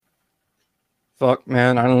Fuck,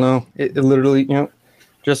 man, I don't know. It literally,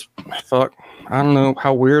 just fuck. I don't know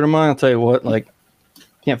how weird am I. I'll tell you what, like,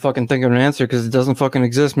 can't fucking think of an answer because it doesn't fucking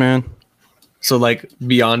exist, man. So like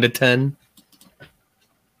beyond a 10?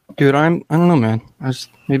 Dude, I don't know, man. I just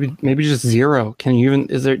maybe just zero. Can you even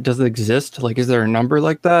does it exist? Like, is there a number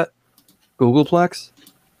like that? Googleplex?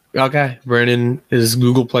 Okay, Brandon is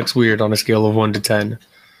Googleplex weird on a scale of 1 to 10.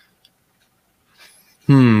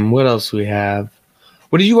 What else do we have?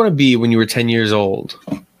 What did you want to be when you were 10 years old?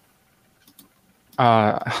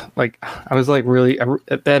 Like I was like really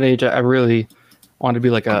at that age. I really wanted to be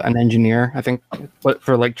like an engineer. I think, but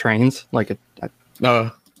for like trains, like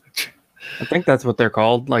Oh, I think that's what they're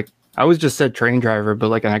called. Like I always just said train driver, but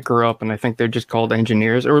like, and I grew up and I think they're just called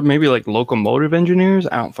engineers or maybe like locomotive engineers.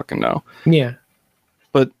 I don't fucking know. yeah.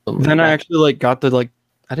 But then I actually like got the like,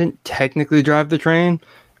 I didn't technically drive the train,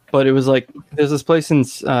 but it was like, there's this place in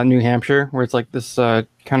New Hampshire where it's like this kind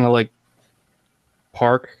of like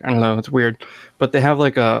park. I don't know. It's weird, but they have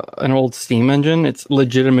like an old steam engine. It's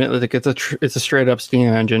legitimate. Like it's a straight up steam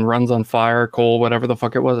engine, runs on fire, coal, whatever the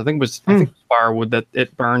fuck it was. I think it was firewood that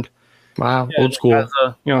it burned. Wow, yeah, old school.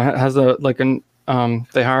 Has a like an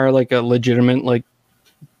they hire like a legitimate like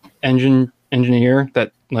engineer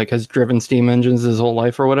that like has driven steam engines his whole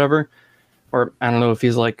life or whatever. Or I don't know if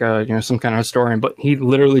he's like some kind of historian, but he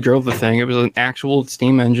literally drove the thing. It was an actual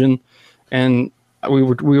steam engine, and we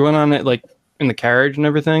went on it like in the carriage and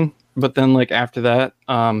everything. But then like after that,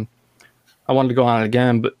 I wanted to go on it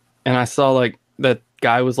again, and I saw like that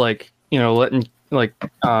guy was like letting like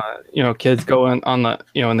kids go on the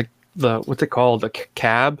in the what's it called, the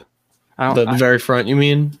cab. The very front, you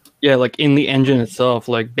mean? Yeah, like in the engine itself,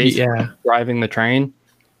 like basically driving the train.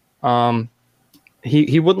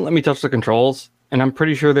 He wouldn't let me touch the controls, and I'm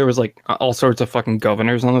pretty sure there was like all sorts of fucking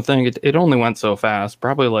governors on the thing. It only went so fast,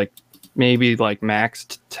 probably like maybe like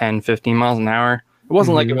max 10, 15 miles an hour. It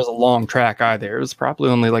wasn't like it was a long track either. It was probably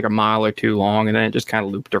only like a mile or two long, and then it just kind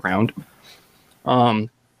of looped around.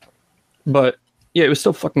 But yeah, it was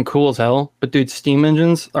still fucking cool as hell. But dude, steam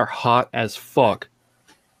engines are hot as fuck.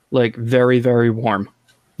 Like very, very warm.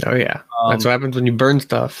 Oh yeah, that's what happens when you burn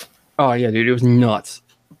stuff. Oh yeah, dude, it was nuts.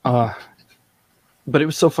 But it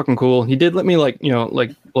was so fucking cool. He did let me like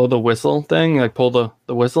blow the whistle thing, like pull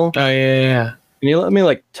the whistle. Oh yeah. And he let me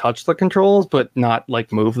like touch the controls, but not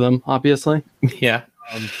like move them, obviously. Yeah.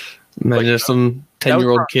 Imagine if some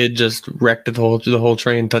 10-year-old kid just wrecked the whole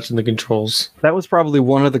train touching the controls. That was probably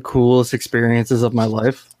one of the coolest experiences of my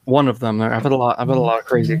life. One of them. I've had a lot of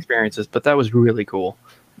crazy experiences, but that was really cool.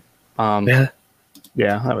 Yeah,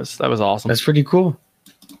 that was awesome. That's pretty cool.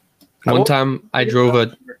 One time I drove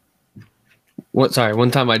a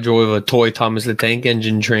toy Thomas the Tank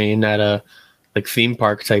Engine train at a like theme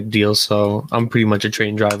park type deal, so I'm pretty much a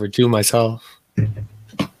train driver too myself. To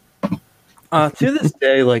this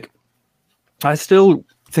day, like I still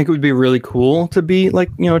think it would be really cool to be like,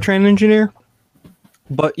 a train engineer.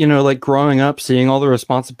 But, like growing up, seeing all the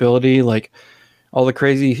responsibility, like all the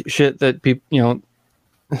crazy shit that people,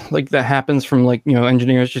 like that happens from like,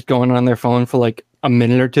 engineers just going on their phone for like a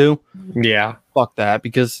minute or two. Yeah. Fuck that,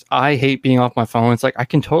 because I hate being off my phone. It's like I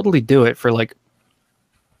can totally do it for like,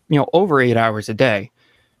 over 8 hours a day.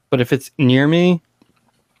 But if it's near me,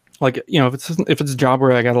 like, if it's a job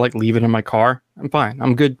where I gotta like leave it in my car, I'm fine.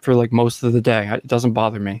 I'm good for like most of the day. It doesn't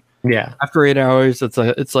bother me. Yeah. After 8 hours,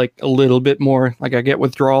 it's like a little bit more like I get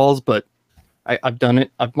withdrawals, but I've done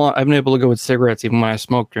it. I've been able to go with cigarettes even when I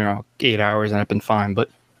smoked, 8 hours, and I've been fine. But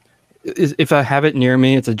if I have it near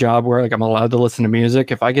me, it's a job where like I'm allowed to listen to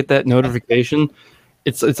music. If I get that notification,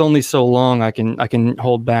 it's only so long I can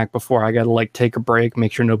hold back before I gotta like take a break,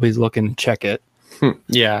 make sure nobody's looking, and check it.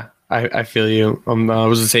 Yeah, I feel you. I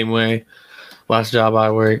was the same way. Last job I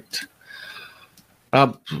worked.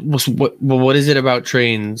 What is it about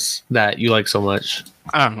trains that you like so much?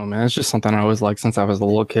 I don't know, man. It's just something I always liked since I was a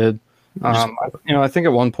little kid. I think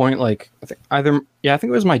at one point, like I think it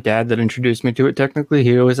was my dad that introduced me to it. Technically,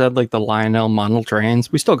 he always had like the Lionel model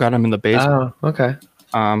trains. We still got them in the basement. Oh, okay.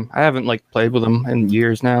 I haven't like played with them in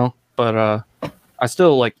years now, but I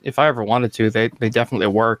still like if I ever wanted to, they definitely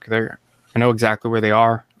work. I know exactly where they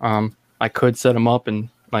are. I could set them up and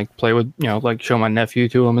like play with like show my nephew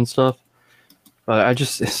to them and stuff. But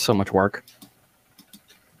it's so much work.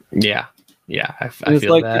 Yeah, I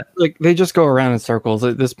feel like, that. Like they just go around in circles.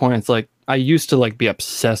 At this point, it's like I used to like be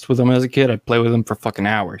obsessed with them as a kid. I'd play with them for fucking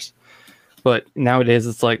hours. But nowadays,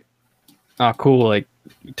 it's like, oh, cool. Like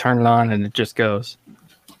you turn it on and it just goes.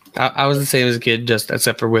 I was the same as a kid, just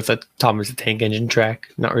except for with a Thomas the Tank Engine track,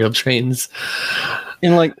 not real trains.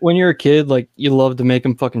 And like when you're a kid, like you love to make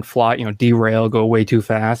them fucking fly, derail, go way too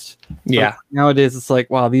fast. Yeah. But nowadays it's like,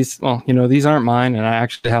 wow, these aren't mine, and I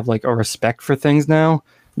actually have like a respect for things now.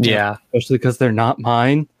 Yeah. Especially because they're not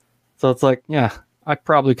mine. So it's like, yeah, I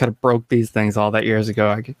probably could have broke these things all that years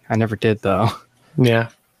ago. I never did though. Yeah.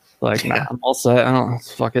 Like, nah, I'm all set. I don't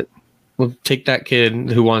fuck it. We'll take that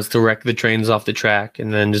kid who wants to wreck the trains off the track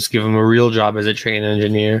and then just give him a real job as a train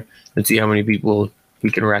engineer and see how many people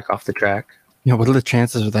he can wreck off the track. What are the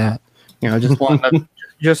chances of that?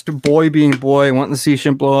 Just a boy being a boy, wanting to see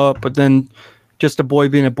shit blow up, but then just a boy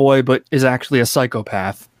being a boy, but is actually a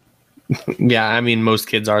psychopath. Yeah, I mean, most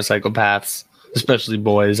kids are psychopaths, especially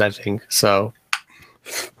boys, I think. So,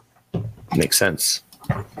 makes sense.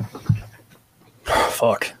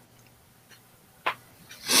 Fuck.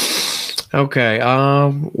 Okay,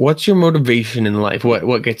 what's your motivation in life?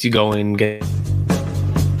 What gets you going?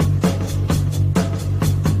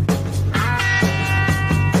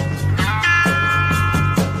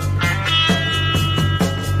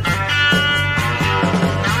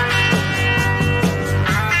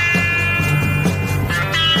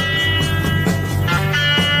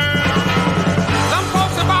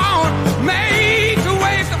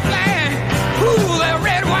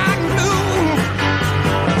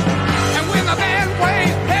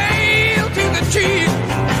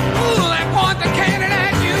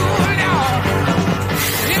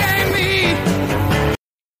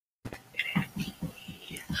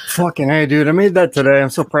 Fucking hey, dude! I made that today.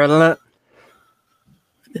 I'm so proud of that.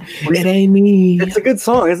 It ain't me. It's a good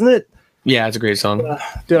song, isn't it? Yeah, it's a great song.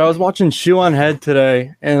 Dude, I was watching Shoe on Head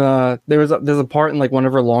today, and there's a part in like one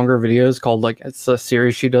of her longer videos called like it's a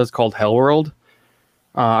series she does called Hell World.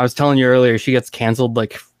 I was telling you earlier she gets canceled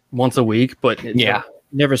like once a week, but it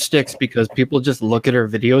never sticks because people just look at her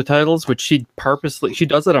video titles, which she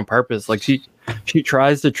does it on purpose. Like she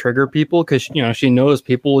tries to trigger people because she knows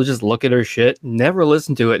people will just look at her shit, never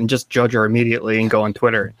listen to it, and just judge her immediately and go on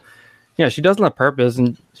Twitter. Yeah, she does it on purpose,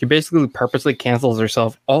 and she basically purposely cancels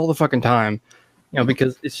herself all the fucking time.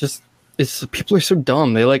 Because it's people are so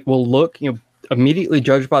dumb. They like will look, immediately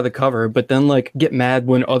judge by the cover, but then like get mad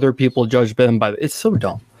when other people judge them by it's so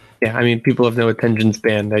dumb. Yeah, I mean, people have no attention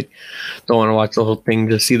span. They don't want to watch the whole thing,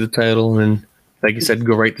 just see the title, and like you said,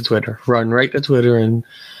 go right to Twitter. Run right to Twitter, and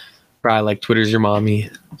probably like Twitter's your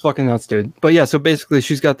mommy. Fucking nuts, dude. But yeah, so basically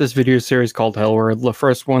she's got this video series called Hell, where the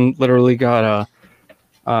first one literally got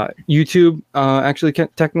YouTube actually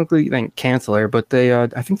can't technically cancel her, but they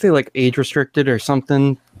I think they like age restricted or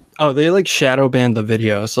something. Oh, they like shadow banned the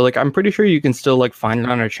video. So like I'm pretty sure you can still like find it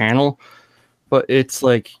on her channel, but it's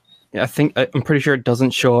like I'm pretty sure it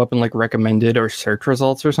doesn't show up in like recommended or search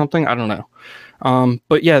results or something. I don't know.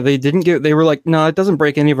 But yeah, they were like, no, it doesn't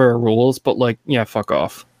break any of our rules, but like, yeah, fuck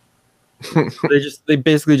off. they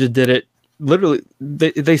basically just did it. Literally,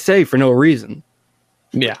 they say for no reason.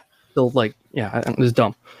 Yeah. So like, yeah, it was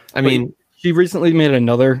dumb. I mean, she recently made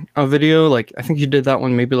another video. Like, I think she did that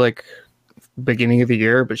one maybe like beginning of the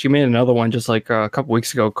year, but she made another one just like a couple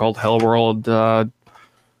weeks ago called Hell World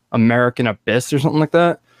American Abyss or something like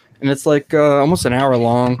that. And it's like almost an hour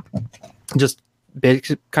long, just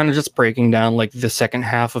kind of just breaking down like the second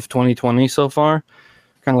half of 2020 so far,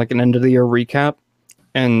 kind of like an end of the year recap.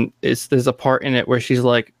 And there's a part in it where she's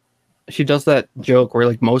like, she does that joke where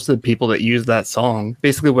like most of the people that use that song,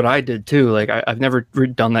 basically what I did too, like I've never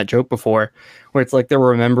done that joke before, where it's like they're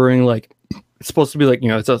remembering like it's supposed to be like,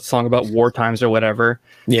 it's a song about war times or whatever.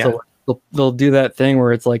 Yeah. So they'll do that thing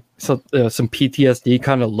where it's like some PTSD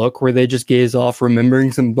kind of look where they just gaze off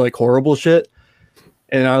remembering some like horrible shit.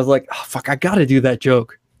 And I was like, oh, fuck, I gotta do that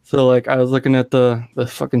joke. So like I was looking at the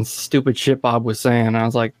fucking stupid shit Bob was saying, and I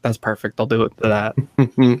was like, that's perfect. I'll do it to that.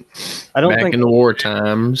 I don't Back think in the war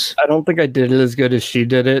times. I don't think I did it as good as she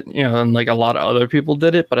did it, and like a lot of other people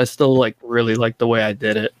did it, but I still like really like the way I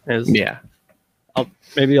did it. Yeah. I'll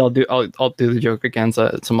do the joke again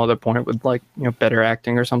at some other point with like better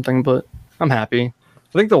acting or something, but I'm happy.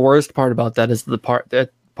 I think the worst part about that is that part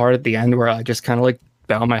at the end where I just kind of like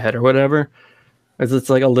bow my head or whatever, as it's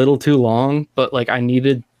like a little too long, but like I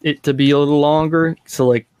needed it to be a little longer, so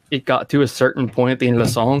like it got to a certain point at the end of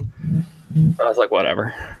the song. But I was like, whatever.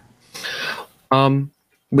 Hey,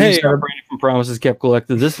 Brandon from Promises Kept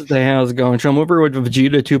Collected. This is the how's it going? So I'm over with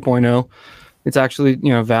Vegeta 2.0. It's actually,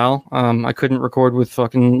 Val. I couldn't record with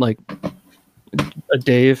fucking like a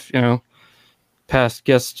Dave, past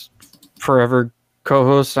guest, forever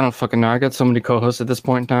co-host. I don't fucking know. I got so many co-hosts at this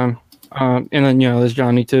point in time. And then, there's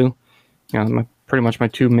Johnny too. Pretty much my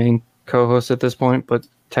two main co-hosts at this point. But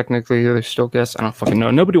technically they're still guests. I don't fucking know.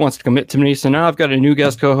 Nobody wants to commit to me, so now I've got a new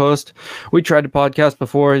guest co-host. We tried to podcast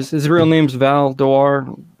before. His real name's Val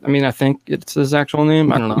Doar. I mean, I think it's his actual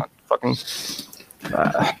name. I don't know. Fucking.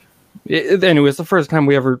 Anyway, it's the first time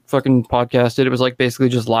we ever fucking podcasted. It was like basically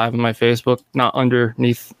just live on my Facebook, not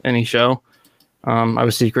underneath any show. I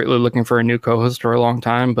was secretly looking for a new co-host for a long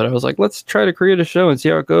time, but I was like, let's try to create a show and see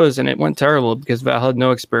how it goes. And it went terrible because Val had no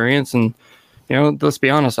experience. And, you know, let's be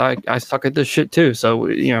honest, I suck at this shit too. So,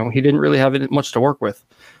 you know, he didn't really have much to work with.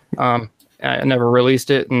 I never released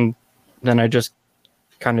it. And then I just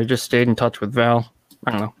kind of just stayed in touch with Val.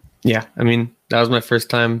 I don't know. Yeah. I mean, that was my first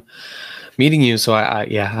time meeting you. So I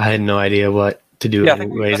had no idea what to do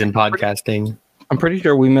anyways in podcasting. I'm pretty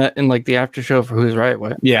sure we met in like the after show for Who's Right.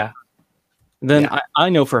 What? Yeah. Then I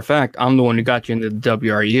know for a fact I'm the one who got you into the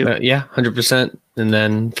WRU. Yeah, 100%. And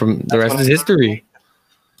then from the rest is history.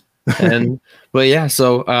 But yeah,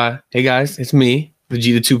 so hey guys, it's me,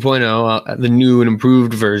 Vegeta 2.0, the new and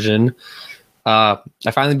improved version. I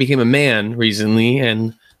finally became a man recently,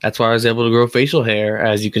 and that's why I was able to grow facial hair,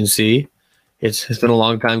 as you can see. It's been a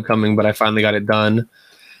long time coming, but I finally got it done. And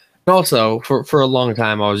also, for a long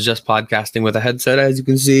time, I was just podcasting with a headset, as you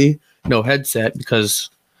can see. No headset,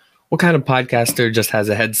 because what kind of podcaster just has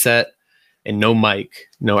a headset and no mic,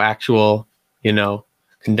 no actual, you know,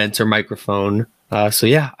 condenser microphone? So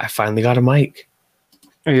yeah, I finally got a mic.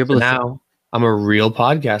 Are you able to now? I'm a real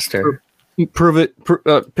podcaster. Prove it.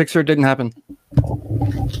 Pixar didn't happen.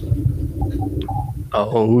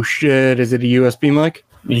 Oh shit! Is it a USB mic?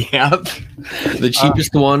 Yep, the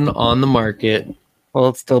cheapest one on the market. Well,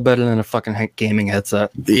 it's still better than a fucking gaming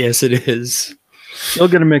headset. Yes, it is. You'll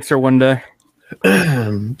get a mixer one day.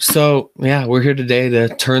 So yeah, we're here today to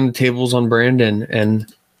turn the tables on Brandon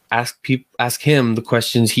and ask him the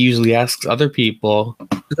questions he usually asks other people.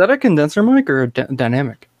 Is that a condenser mic or a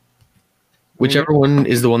dynamic? Whichever one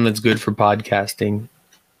is the one that's good for podcasting,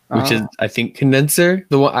 which is I think condenser.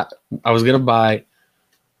 The one I was gonna buy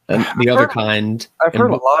the other kind. I've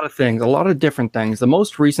heard a lot of things, a lot of different things. The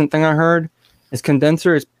most recent thing I heard is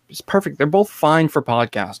condenser is perfect. They're both fine for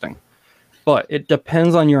podcasting, but it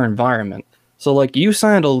depends on your environment. So, like, you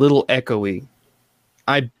sound a little echoey.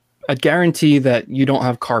 I guarantee that you don't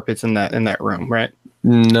have carpets in that room, right?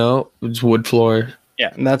 No, it's wood floor.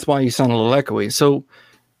 Yeah, and that's why you sound a little echoey. So,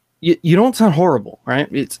 you don't sound horrible, right?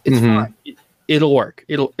 It's fine. It'll work.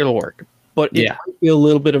 It'll work. But it might be a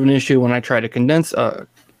little bit of an issue when I try to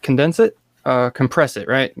compress it,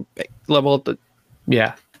 right? Level up the.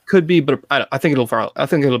 Yeah, could be, but I think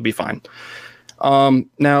it'll be fine.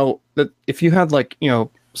 Now, if you had like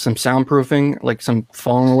some soundproofing, like some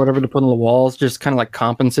foam or whatever to put on the walls, just kind of like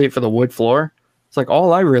compensate for the wood floor. It's like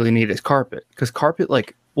all I really need is carpet, because carpet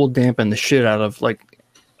like will dampen the shit out of like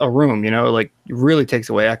a room, like it really takes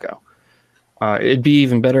away echo. It'd be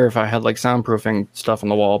even better if I had like soundproofing stuff on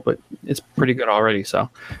the wall, but it's pretty good already. So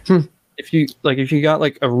if you got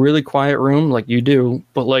like a really quiet room like you do,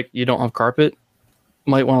 but like you don't have carpet,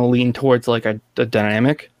 might want to lean towards like a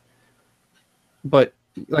dynamic. But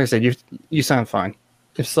like I said, you sound fine.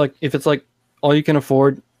 If it's like all you can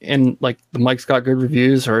afford and like the mic's got good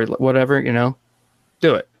reviews or whatever,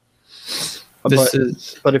 do it.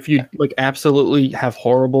 But if you like absolutely have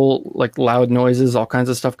horrible like loud noises, all kinds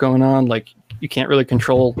of stuff going on, like you can't really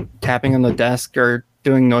control tapping on the desk or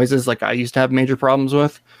doing noises like I used to have major problems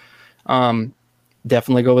with,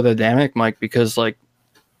 definitely go with a dynamic mic, because like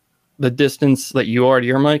the distance that you are to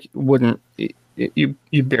your mic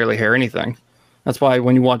you barely hear anything. That's why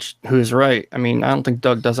when you watch Who's Right, I mean, I don't think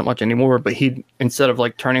Doug does it much anymore, but he'd, instead of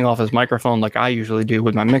like turning off his microphone like I usually do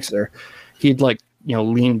with my mixer, he'd like,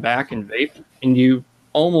 lean back and vape, and you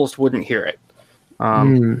almost wouldn't hear it.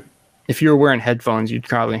 If you were wearing headphones, you'd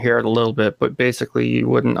probably hear it a little bit, but basically you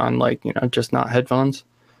wouldn't on like, just not headphones.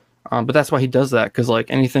 But that's why he does that, because like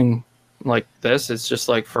anything like this, it's just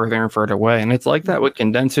like further and further away. And it's like that with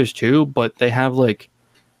condensers too, but they have like,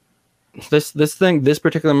 this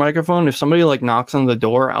particular microphone, if somebody like knocks on the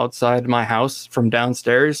door outside my house from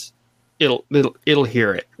downstairs, it'll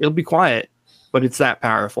hear it. It'll be quiet, but it's that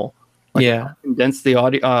powerful. Like, condense the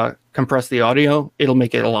audio, compress the audio, it'll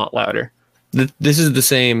make it a lot louder. This is the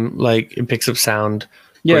same, like it picks up sound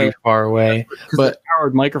pretty far away. But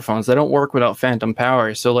powered microphones, they don't work without phantom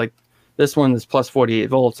power. So like this one is plus 48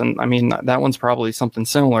 volts, and I mean that one's probably something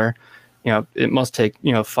similar. It must take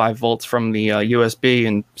 5 volts from the USB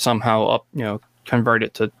and somehow up convert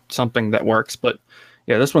it to something that works. But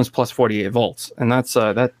yeah, this one's plus 48 volts, and that's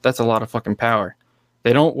a lot of fucking power.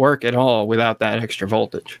 They don't work at all without that extra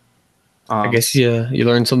voltage. I guess you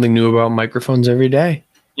learn something new about microphones every day.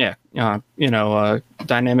 Yeah,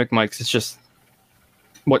 dynamic mics. It's just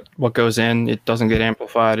what goes in. It doesn't get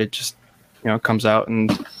amplified. It just comes out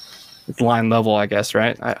and it's line level, I guess,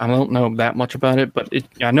 right? I don't know that much about it, but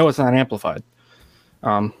I know it's not amplified.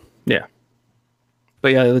 Yeah.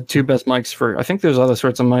 But yeah, the two best mics for, I think there's other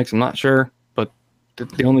sorts of mics, I'm not sure, but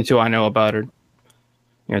the only two I know about are,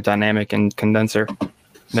 dynamic and condenser.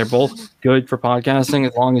 They're both good for podcasting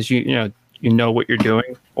as long as you know what you're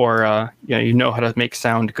doing, or you know how to make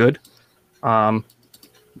sound good by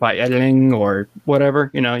editing or whatever.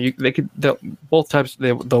 Both types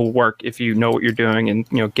they'll work if you know what you're doing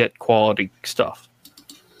and get quality stuff.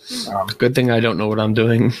 Good thing I don't know what I'm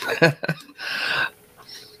doing.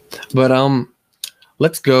 But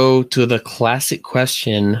let's go to the classic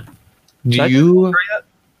question. Do you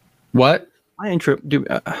what? My intro.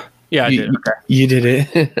 Yeah, I did. Okay. You did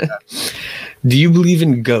it. Do you believe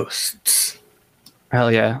in ghosts? Hell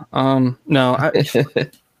yeah. No,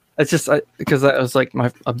 it's just because that was like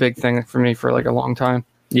a big thing for me for like a long time.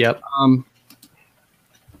 Yep.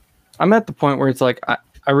 I'm at the point where it's like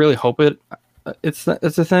I really hope it's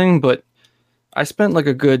a thing, but I spent like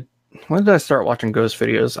a good. When did I start watching ghost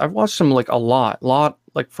videos? I've watched them like a lot,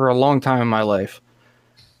 like for a long time in my life.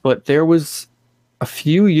 But there was a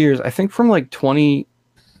few years, I think from like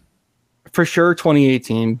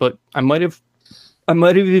 2018, but I might have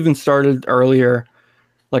even started earlier.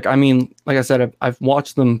 Like I said, I've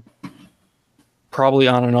watched them probably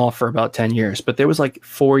on and off for about 10 years, but there was like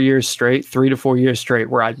 3 to 4 years straight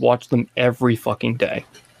where I'd watch them every fucking day.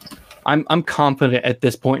 I'm confident at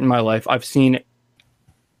this point in my life I've seen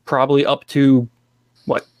probably up to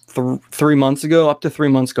 3 months ago,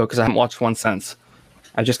 because I haven't watched one since.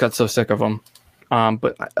 I just got so sick of them.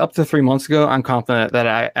 But up to 3 months ago, I'm confident that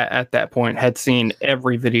I, at that point, had seen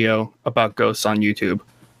every video about ghosts on YouTube.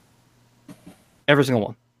 Every single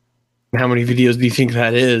one. How many videos do you think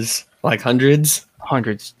that is? Like hundreds?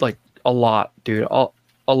 Hundreds. Like a lot, dude. A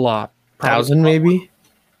lot. 1,000 maybe?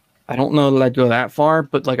 I don't know that I'd go that far,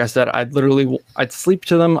 but like I said, I'd sleep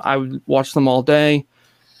to them. I would watch them all day.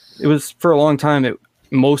 It was, for a long time,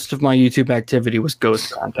 most of my YouTube activity was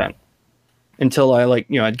ghost content. Until I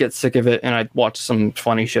I'd get sick of it and I'd watch some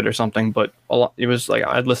funny shit or something. But it was like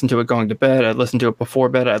I'd listen to it going to bed. I'd listen to it before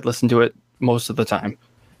bed. I'd listen to it most of the time.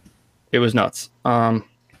 It was nuts.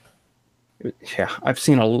 Yeah,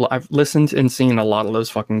 I've listened and seen a lot of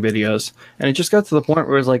those fucking videos, and it just got to the point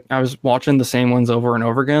where it was like I was watching the same ones over and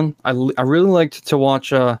over again. I really liked to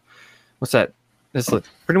watch what's that? It's like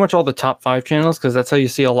pretty much all the top 5 channels, because that's how you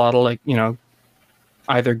see a lot of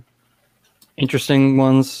either interesting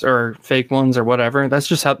ones or fake ones or whatever. That's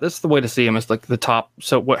the way to see them. It's like the top,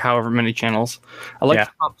 however many channels. I like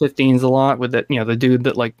the top 15s a lot, with that, the dude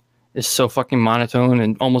that is so fucking monotone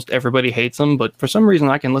and almost everybody hates him, but for some reason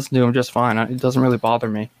I can listen to him just fine. It doesn't really bother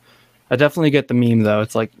me. I definitely get the meme though.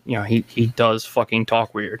 It's like, he does fucking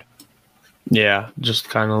talk weird. Yeah, just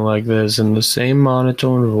kind of like this in the same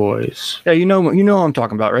monotone voice. Yeah, you know what I'm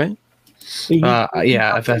talking about, right? Yeah,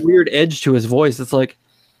 a weird edge to his voice. It's like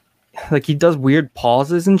he does weird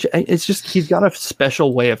pauses, and it's just he's got a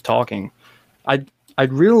special way of talking. I'd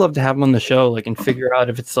really love to have him on the show, and figure out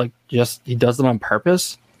if it's just he does it on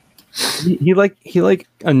purpose. He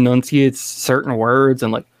enunciates certain words,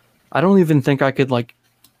 and I don't even think I could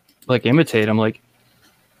imitate him.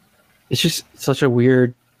 It's just such a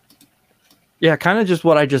weird. Yeah, kind of just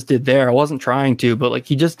what I just did there. I wasn't trying to, but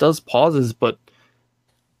he just does pauses, but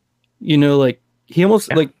he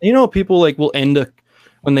almost people will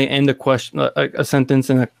when they end a question, a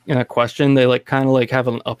sentence in a question, they kind of have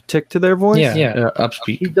an uptick to their voice. Yeah,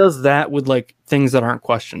 upspeak. He does that with things that aren't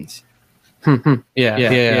questions.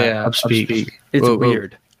 Yeah, upspeak. It's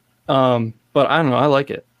weird. But I don't know. I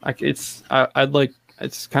like it.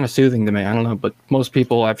 It's kind of soothing to me. I don't know, but most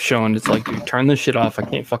people I've shown, it's like, dude, turn this shit off. I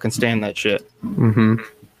can't fucking stand that shit.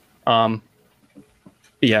 Mm-hmm.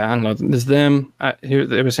 Yeah, I don't know. There's them.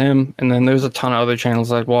 There was him, and then there's a ton of other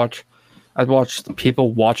channels I'd watch. I'd watch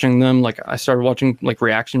people watching them. I started watching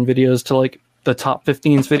reaction videos to the top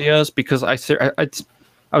 15s videos, because I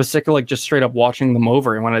was sick of just straight up watching them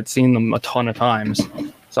over, and when I'd seen them a ton of times,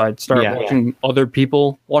 so I'd start watching other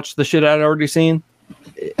people watch the shit I'd already seen.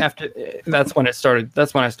 That's when I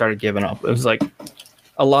started giving up. It was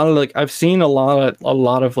a lot of I've seen a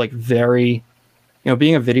lot of very,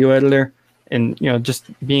 being a video editor, and just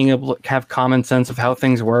being able to have common sense of how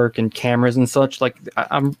things work and cameras and such.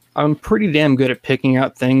 I'm pretty damn good at picking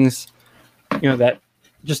out things that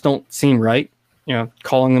just don't seem right,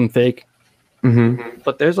 calling them fake. Mm-hmm.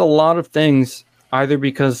 But there's a lot of things, either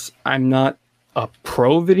because I'm not a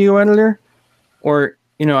pro video editor, or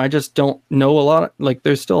I just don't know a lot.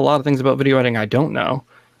 There's still a lot of things about video editing I don't know.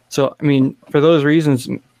 So I mean, for those reasons,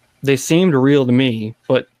 they seemed real to me,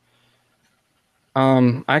 but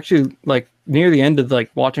actually, like near the end of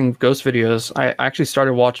like watching ghost videos, I actually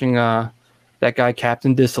started watching that guy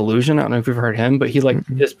Captain Disillusion. I don't know if you've heard him, but he like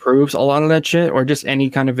disproves a lot of that shit, or just any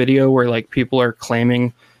kind of video where like people are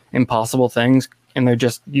claiming impossible things and they're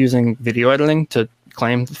just using video editing to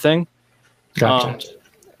claim the thing. Gotcha.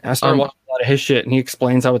 I started watching a lot of his shit, and he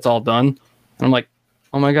explains how it's all done, and I'm like,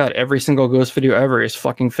 oh my god, every single ghost video ever is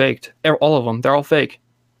fucking faked. All of them, they're all fake.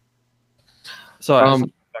 So I was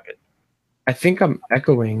like, fuck it. I think I'm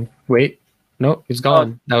echoing. Wait, no, it's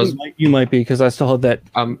gone. That was you might be, because I still had that.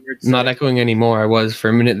 I'm not echoing anymore. I was for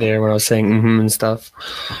a minute there when I was saying and stuff.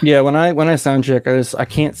 Yeah, when I sound check, I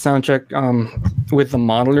can't sound check with the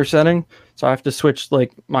monitor setting, so I have to switch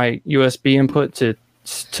like my USB input to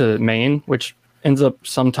main, which ends up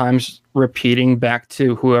sometimes repeating back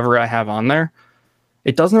to whoever I have on there.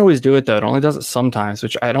 It doesn't always do it though. It only does it sometimes,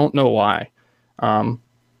 which I don't know why.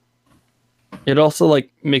 It also like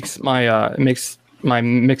makes my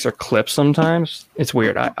mixer clip sometimes. It's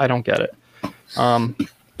weird. I don't get it.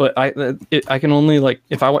 But I can only like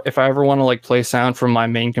if I ever want to like play sound from my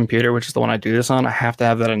main computer, which is the one I do this on, I have to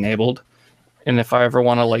have that enabled. And if I ever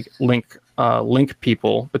want to like link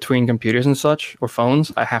people between computers and such or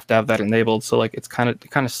phones, I have to have that enabled. So like it kind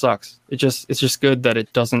of sucks. It's just good that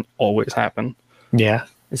it doesn't always happen. Yeah,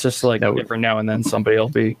 it's just like every now and then somebody will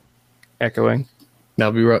be echoing.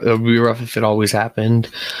 That'll be rough if it always happened.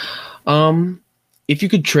 If you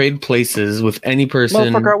could trade places with any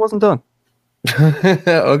person, motherfucker, I wasn't done.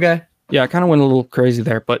 Okay. Yeah, I kind of went a little crazy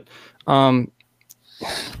there, but to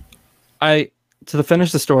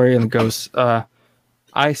finish the story and the ghosts,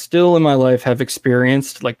 I still in my life have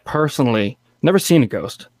experienced, like personally, never seen a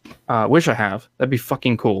ghost. Wish I have. That'd be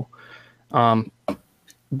fucking cool.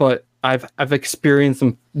 But I've experienced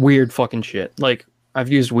some weird fucking shit. Like I've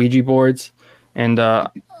used Ouija boards, and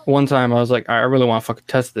one time I was like, I really want to fucking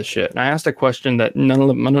test this shit. And I asked a question that none of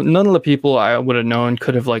the people I would have known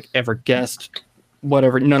could have like ever guessed.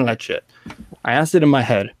 Whatever, none of that shit. I asked it in my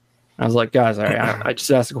head. I was like, guys, I just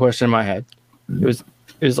asked a question in my head. It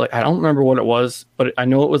was like, I don't remember what it was, but I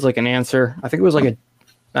know it was like an answer. I think it was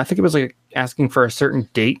like asking for a certain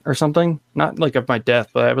date or something. Not like of my death,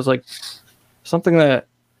 but it was like something that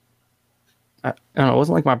I don't know. It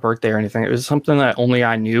wasn't like my birthday or anything. It was something that only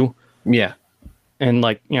I knew. Yeah. And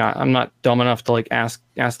like, you know, I'm not dumb enough to like ask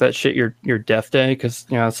that shit your death day, because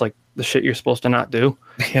you know it's like the shit you're supposed to not do.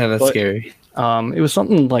 Yeah, that's scary. It was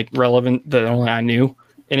something like relevant that only I knew,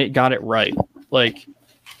 and it got it right. Like,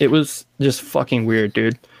 it was just fucking weird,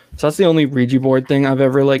 dude. So that's the only Ouija board thing I've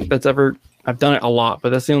ever I've done it a lot,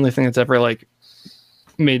 but that's the only thing that's ever like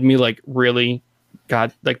made me like really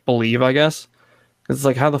believe, I guess. Because it's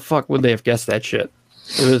like, how the fuck would they have guessed that shit?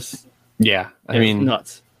 It was I mean,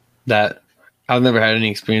 nuts. That I've never had any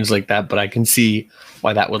experience like that, but I can see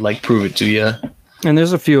why that would like prove it to you. And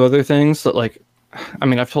there's a few other things that like, I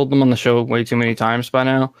mean, I've told them on the show way too many times by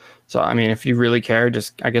now. So, I mean, if you really care,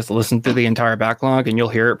 just, I guess, listen to the entire backlog and you'll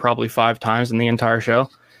hear it probably 5 times in the entire show.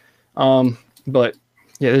 But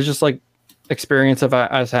yeah, there's just like experience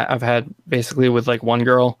I've had basically with like one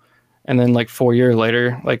girl, and then like 4 years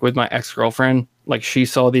later, like with my ex-girlfriend, like she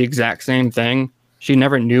saw the exact same thing. She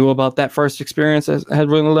never knew about that first experience I had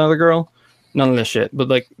with another girl. None of this shit. But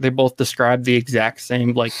like they both described the exact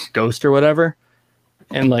same like ghost or whatever.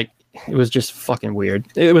 And like, it was just fucking weird.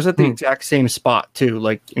 It was at the exact same spot too,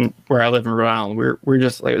 like where I live in Rhode Island. We're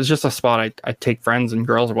just like, it was just a spot I take friends and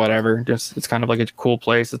girls or whatever. Just, it's kind of like a cool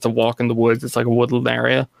place. It's a walk in the woods. It's like a woodland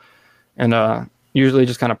area, and usually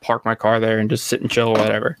just kind of park my car there and just sit and chill or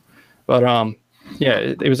whatever. But yeah,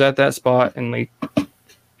 it was at that spot, and like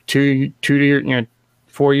 2 years, you know,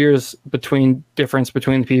 4 years difference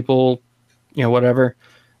between the people, you know, whatever.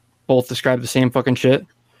 Both described the same fucking shit,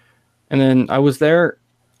 and then I was there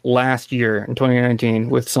last year in 2019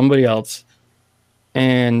 with somebody else,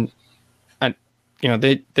 and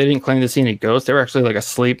they didn't claim to see any ghosts. They were actually like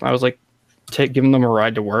asleep. I was like giving them a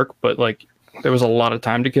ride to work, but like there was a lot of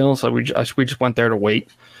time to kill, so we just went there to wait.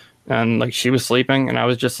 And like she was sleeping, and I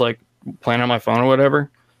was just like playing on my phone or whatever.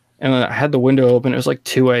 And then I had the window open. It was like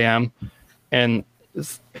 2 a.m. and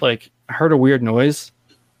it's like I heard a weird noise,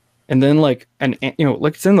 and then like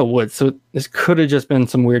like it's in the woods, so this could have just been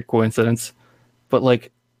some weird coincidence, but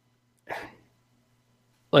like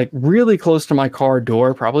really close to my car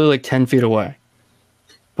door, probably like 10 feet away.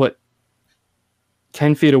 But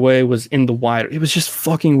 10 feet away was in the wide. It was just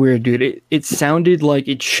fucking weird, dude. It sounded like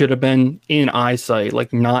it should have been in eyesight,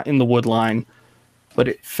 like not in the wood line. But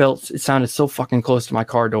it sounded so fucking close to my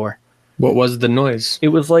car door. What was the noise? It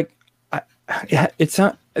was like,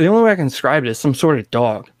 the only way I can describe it is some sort of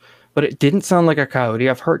dog. but it didn't sound like a coyote.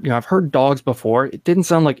 I've heard dogs before. It didn't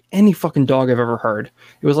sound like any fucking dog I've ever heard.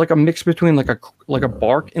 It was like a mix between like a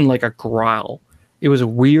bark and like a growl. It was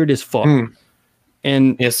weird as fuck.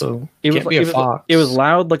 And yeah, so it was fox. It was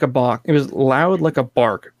loud like a bark. It was loud like a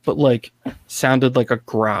bark, but like sounded like a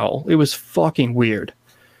growl. It was fucking weird.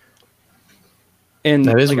 And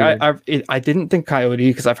that is like, weird. I didn't think coyote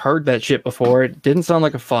because I've heard that shit before. It didn't sound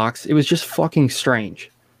like a fox. It was just fucking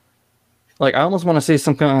strange. Like, I almost want to say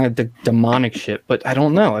some kind of demonic shit, but I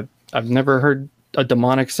don't know. I've never heard a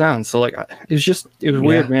demonic sound. So, like, it was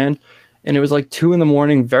weird, man. And it was like 2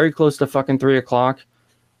 a.m, very close to fucking 3 o'clock.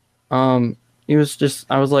 It was just,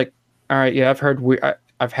 I was like, all right, yeah,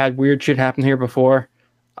 I've had weird shit happen here before.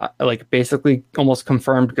 Like, basically almost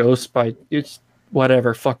confirmed ghost by, it's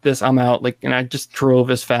whatever, fuck this, I'm out. Like, and I just drove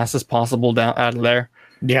as fast as possible down out of there.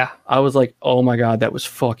 Yeah. I was like, oh my God, that was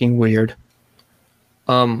fucking weird.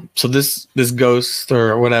 So this ghost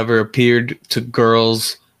or whatever appeared to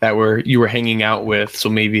girls that you were hanging out with. So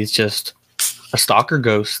maybe it's just a stalker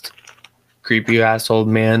ghost, creepy ass old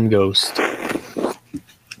man ghost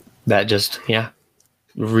that just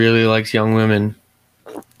really likes young women.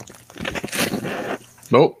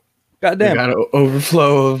 Nope. Goddamn. Got an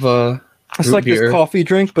overflow of it's like this coffee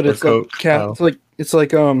drink, but it's like it's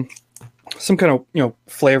like some kind of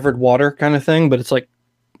flavored water kind of thing, but it's like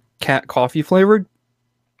cat coffee flavored.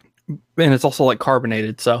 And it's also like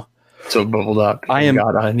carbonated, so bubbled up. I am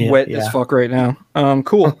wet as fuck right now.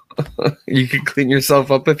 Cool. You can clean yourself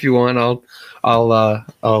up if you want.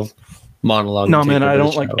 I'll monologue. No, man, I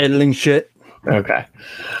don't like editing shit. Okay.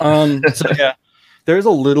 So yeah, there's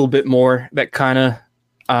a little bit more that kind of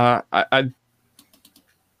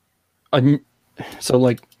so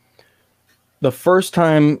like the first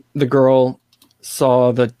time the girl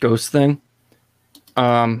saw the ghost thing,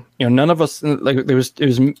 none of us, like, it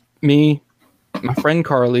was me, my friend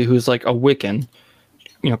Carly, who's like a Wiccan,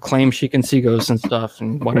 claims she can see ghosts and stuff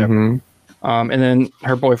and whatever. And then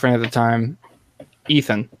her boyfriend at the time,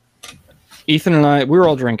 Ethan and I, we were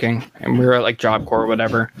all drinking and we were at like Job Corps or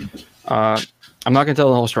whatever. I'm not gonna tell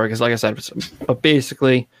the whole story because, like I said, but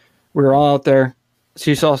basically we were all out there.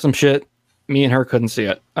 She saw some shit. Me and her couldn't see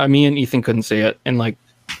it. Me and Ethan couldn't see it, and like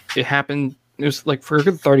it happened. It was like for a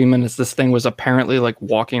good 30 minutes, this thing was apparently like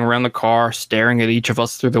walking around the car, staring at each of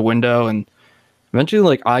us through the window. And eventually,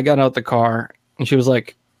 like, I got out the car and she was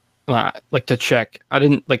like to check. I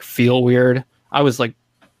didn't like feel weird. I was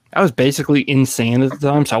basically insane at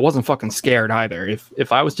the time. So I wasn't fucking scared either.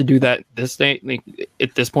 If I was to do that this day, like,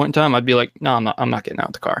 at this point in time, I'd be like, no, I'm not getting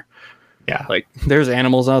out the car. Yeah. Like, there's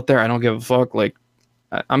animals out there. I don't give a fuck. Like,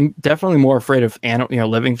 I'm definitely more afraid of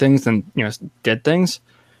living things than, dead things.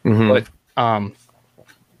 But, I'd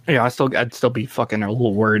still be fucking a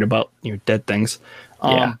little worried about dead things.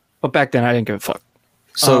 But back then I didn't give a fuck.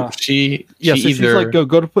 So she's like go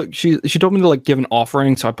to put. She told me to like give an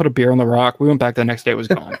offering, so I put a beer on the rock. We went back the next day. It was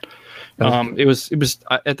gone. It was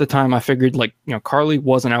at the time I figured like Carly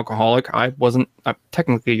was an alcoholic. I wasn't.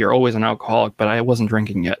 Technically, you're always an alcoholic, but I wasn't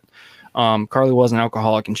drinking yet. Carly was an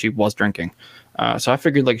alcoholic and she was drinking. So I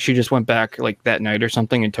figured like she just went back like that night or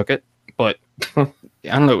something and took it. But I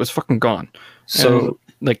don't know. It was fucking gone. So,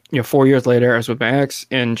 like, 4 years later, I was with my ex,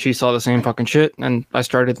 and she saw the same fucking shit, and I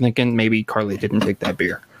started thinking maybe Carly didn't take that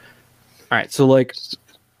beer. All right, so, like,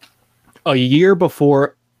 a year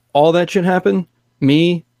before all that shit happened,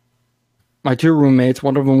 me, my 2 roommates,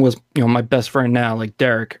 one of them was, my best friend now, like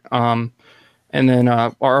Derek, and then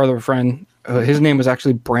our other friend, his name was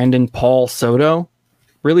actually Brandon Paul Soto.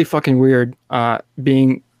 Really fucking weird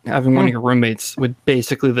having one of your roommates with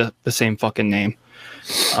basically the same fucking name.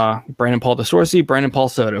 Brandon Paul DeSorcy, Brandon Paul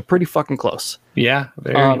Soto, pretty fucking close. Yeah.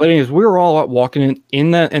 But anyways, we were all out walking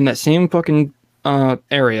in that same fucking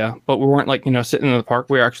area, but we weren't like sitting in the park.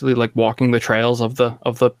 We were actually like walking the trails of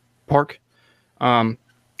the park.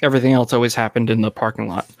 Everything else always happened in the parking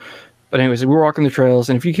lot. But anyways, we were walking the trails,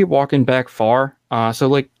 and if you keep walking back far, so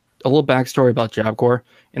like a little backstory about Job Corps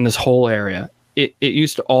in this whole area. It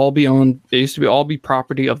used to all be owned. It used to be all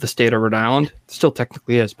property of the state of Rhode Island. It still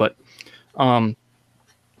technically is, but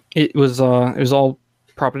it was all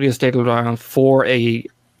property of the state of Rhode Island for a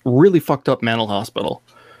really fucked up mental hospital.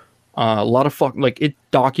 A lot of it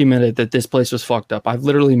documented that this place was fucked up. I've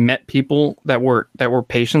literally met people that were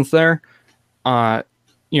patients there. That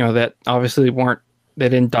obviously they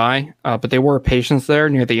didn't die, but they were patients there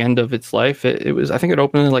near the end of its life. It was, I think it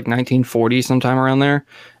opened in like 1940, sometime around there,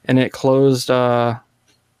 and it closed.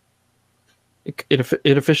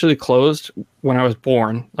 It officially closed when I was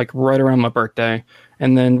born, like right around my birthday,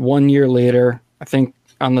 and then 1 year later, I think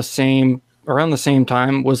around the same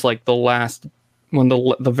time was like the last when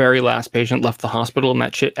the very last patient left the hospital, and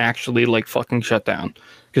that shit actually like fucking shut down.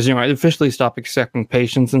 Because I officially stopped accepting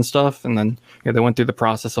patients and stuff, and then they went through the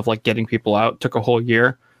process of like getting people out. It took a whole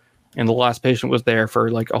year, and the last patient was there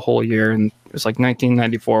for like a whole year, and it was like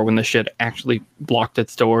 1994 when the shit actually blocked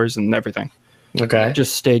its doors and everything. Okay. It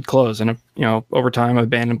just stayed closed, and over time,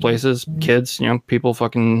 abandoned places, kids, people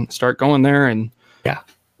fucking start going there, and yeah.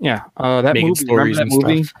 That Making movie, stories remember that and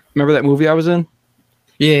movie? stuff. Remember that movie I was in?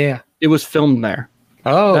 Yeah. It was filmed there.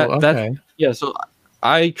 Oh, okay. Yeah, so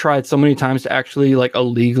I tried so many times to actually like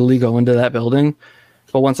illegally go into that building,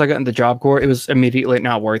 but once I got into Job Corps, it was immediately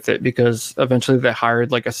not worth it because eventually they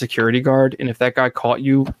hired like a security guard, and if that guy caught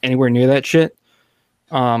you anywhere near that shit,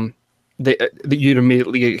 you'd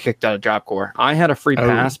immediately get kicked out of Job Corps. I had a free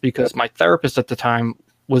pass because my therapist at the time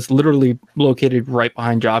was literally located right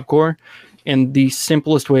behind Job Corps, and the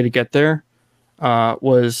simplest way to get there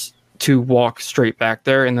was to walk straight back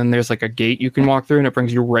there, and then there's like a gate you can walk through, and it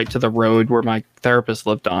brings you right to the road where my therapist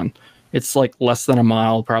lived on. It's like less than a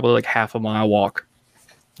mile, probably like half a mile walk.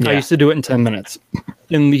 Yeah. I used to do it in 10 minutes.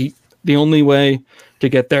 And the only way to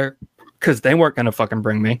get there, because they weren't gonna fucking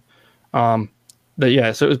bring me. So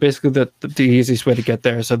it was basically the easiest way to get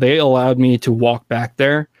there. So they allowed me to walk back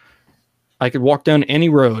there. I could walk down any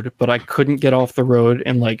road, but I couldn't get off the road,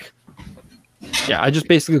 and I just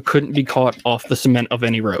basically couldn't be caught off the cement of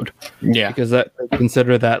any road. Yeah. Because I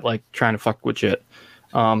consider that like trying to fuck with shit.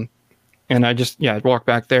 And I'd walk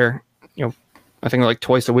back there, I think like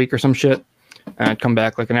twice a week or some shit. And I'd come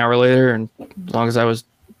back like an hour later, and as long as I was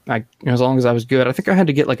good, I think I had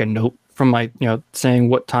to get like a note from my, saying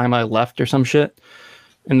what time I left or some shit.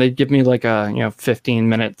 And they'd give me like 15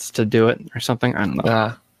 minutes to do it or something. I don't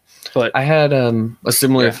know. But I had a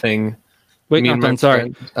similar thing. Wait, not done.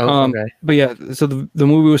 Sorry. Okay. But yeah, so the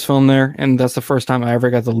movie was filmed there, and that's the first time I ever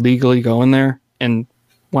got to legally go in there. And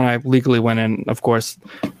when I legally went in, of course,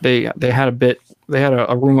 they had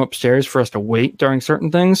a room upstairs for us to wait during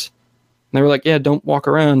certain things. And they were like, "Yeah, don't walk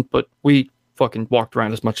around," but we fucking walked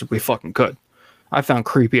around as much as we fucking could. I found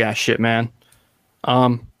creepy ass shit, man.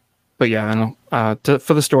 But yeah, I know.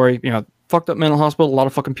 For the story, fucked up mental hospital. A lot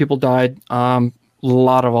of fucking people died. A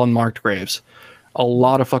lot of unmarked graves. A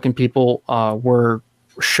lot of fucking people were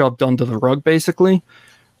shoved under the rug, basically.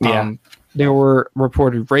 There were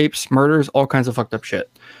reported rapes, murders, all kinds of fucked up shit.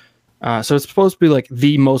 So it's supposed to be like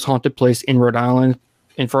the most haunted place in Rhode Island.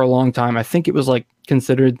 And for a long time, I think it was like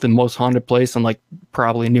considered the most haunted place in like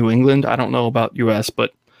probably New England. I don't know about US,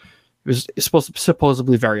 but it was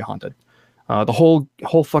supposedly very haunted. The whole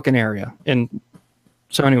fucking area. And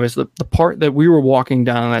so anyways, the part that we were walking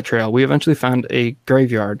down on that trail, we eventually found a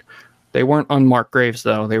graveyard. They weren't unmarked graves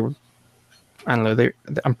though. They were, I don't know.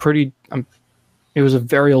 It was a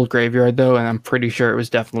very old graveyard though, and I'm pretty sure it was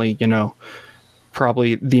definitely,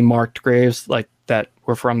 probably the marked graves like that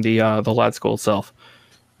were from the lad school itself.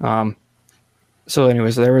 So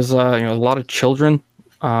anyways, there was a lot of children.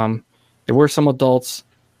 There were some adults,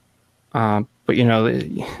 but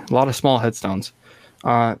a lot of small headstones.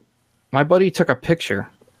 My buddy took a picture.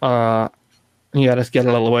 He had us get it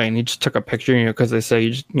out of the way, and he just took a picture, because they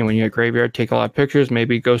say, when you're at graveyard, take a lot of pictures,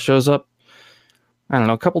 maybe a ghost shows up. I don't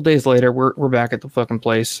know, a couple days later, we're back at the fucking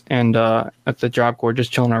place, and at the Job Corps, just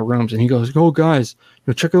chilling in our rooms, and he goes, "Oh, guys,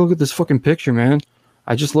 check a look at this fucking picture, man.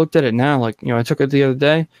 I just looked at it now, I took it the other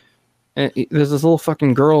day, and there's this little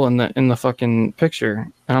fucking girl in the fucking picture,"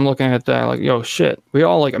 and I'm looking at that, like, yo, shit. We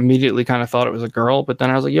all, immediately kind of thought it was a girl, but then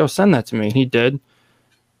I was like, yo, send that to me. He did.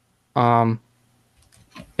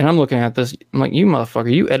 And I'm looking at this. I'm like, you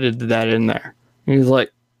motherfucker, you edited that in there. And he's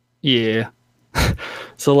like, yeah.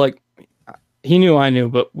 So he knew I knew,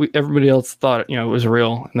 but everybody else thought it was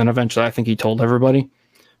real. And then eventually, I think he told everybody.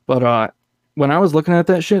 But when I was looking at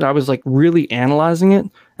that shit, I was really analyzing it,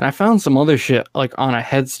 and I found some other shit on a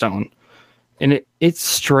headstone, and it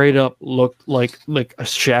straight up looked like a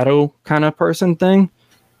shadow kind of person thing.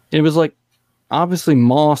 It was obviously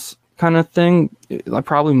moss kind of thing,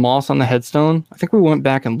 probably moss on the headstone. I think we went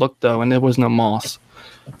back and looked though, and there was no moss.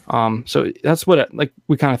 So that's what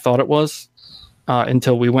we kind of thought it was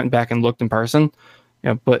until we went back and looked in person.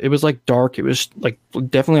 But it was dark. It was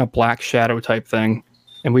definitely a black shadow type thing,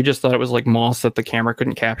 and we just thought it was moss that the camera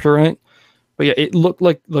couldn't capture right. But yeah, it looked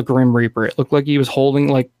like the Grim Reaper. It looked like he was holding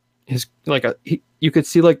you could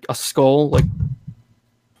see a skull.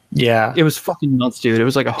 Yeah, it was fucking nuts, dude. It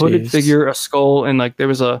was a hooded figure, a skull, and there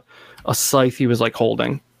was a scythe he was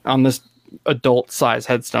holding on this adult size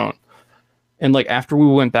headstone. And after we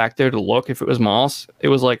went back there to look if it was moss, it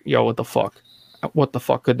was yo, what the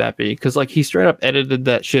fuck could that be? Because he straight up edited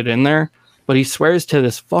that shit in there, but he swears to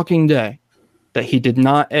this fucking day that he did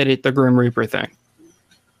not edit the Grim Reaper thing.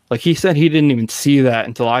 Like, he said he didn't even see that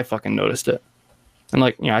until I fucking noticed it. And,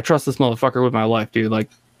 like, I trust this motherfucker with my life, dude.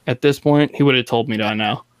 Like, at this point, he would have told me by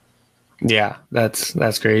now. Yeah,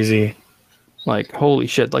 that's crazy. Like, holy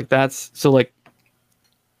shit. Like, that's... So, like,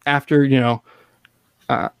 after,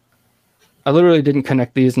 I literally didn't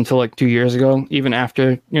connect these until, like, 2 years ago. Even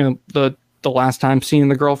after, the last time seeing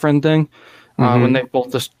the girlfriend thing. When they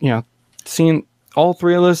both just, seeing all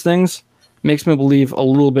three of those things makes me believe a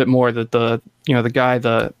little bit more that the guy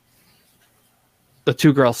the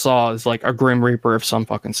two girls saw is like a Grim Reaper of some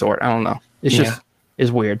fucking sort. I don't know. It's just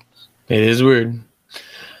is weird. It is weird.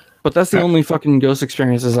 But that's the only fucking ghost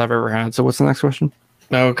experiences I've ever had. So what's the next question?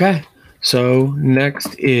 Okay. So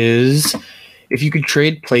next is, if you could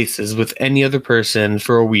trade places with any other person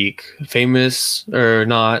for a week, famous or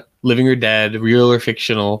not, living or dead, real or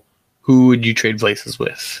fictional, who would you trade places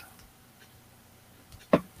with?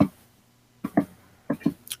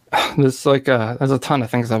 There's there's a ton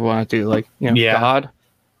of things I want to do. Like, God.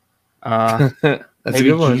 That's Maybe a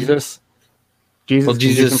good one. Jesus. Jesus can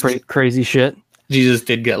do some pretty crazy shit. Jesus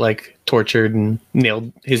did get like tortured and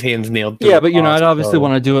nailed, his hands nailed. Yeah, but I'd obviously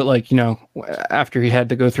want to do it like, after he had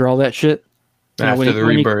to go through all that shit. After the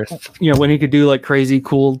rebirth. When he could do like crazy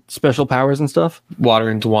cool special powers and stuff.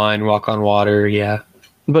 Water into wine, walk on water, yeah.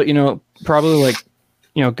 But probably like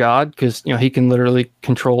God, because he can literally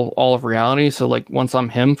control all of reality. So like once I'm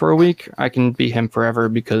him for a week, I can be him forever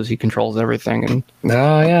because he controls everything. And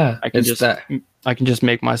I can just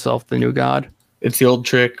make myself the new God. It's the old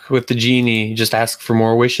trick with the genie, just ask for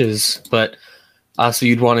more wishes. But also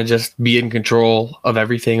you'd want to just be in control of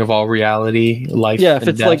everything, of all reality, life. Yeah, if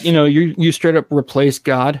it's death. Like, you straight up replace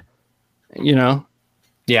God, Yeah.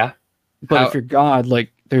 But if you're God,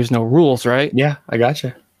 like there's no rules, right? Yeah, I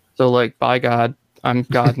gotcha. So like, by God, I'm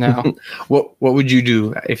God now. What would you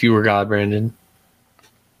do if you were God, Brandon?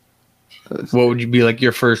 What would you be like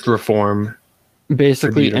your first reform?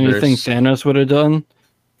 Basically anything Thanos would have done.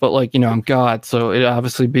 But like, I'm God, so it'd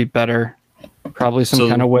obviously be better. Probably some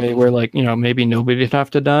kind of way where like, maybe nobody'd have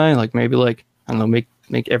to die. Like maybe like, I don't know,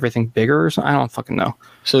 make everything bigger or something. I don't fucking know.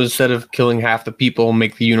 So instead of killing half the people,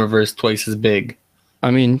 make the universe twice as big. I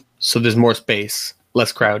mean, so there's more space,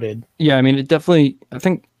 less crowded. Yeah, I mean, it definitely, I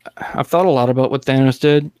think I've thought a lot about what Thanos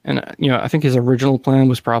did, and I think his original plan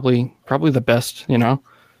was probably the best.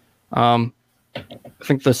 I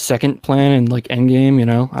think the second plan in like Endgame,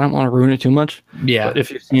 I don't want to ruin it too much. Yeah. But if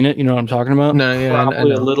you've seen it, you know what I'm talking about. No, yeah,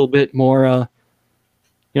 probably a little bit more.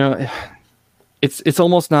 It's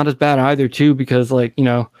almost not as bad either too, because like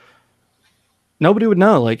nobody would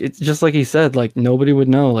know. Like it's just like he said, like nobody would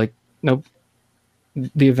know. Like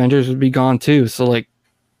the Avengers would be gone too. So like,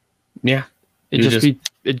 yeah, it'd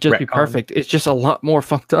just be perfect. It's just a lot more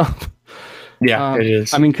fucked up. Yeah, it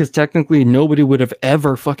is. I mean, because technically nobody would have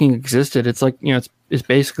ever fucking existed. It's like, it's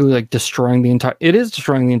basically like destroying the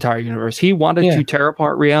entire universe. He wanted to tear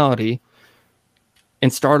apart reality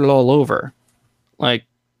and start it all over. Like,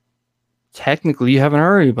 technically you haven't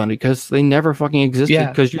hurt anybody because they never fucking existed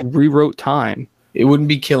because you rewrote time. It wouldn't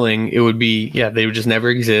be killing. It would be, they would just never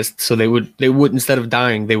exist. So they would, instead of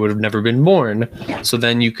dying, they would have never been born. So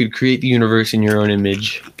then you could create the universe in your own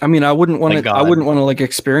image. I mean, I wouldn't want to like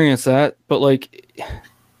experience that, but like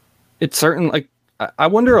it's certain, like, I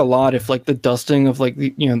wonder a lot if like the dusting of like,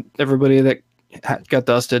 everybody that got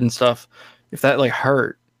dusted and stuff, if that like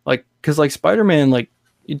hurt, like, cause like Spider-Man, like,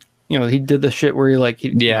 he did the shit where I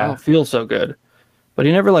don't feel so good. But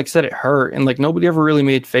he never like said it hurt, and like nobody ever really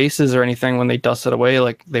made faces or anything when they dusted away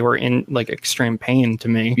like they were in like extreme pain to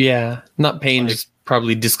me. Yeah, not pain, just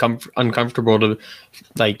probably uncomfortable to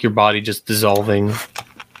like your body just dissolving.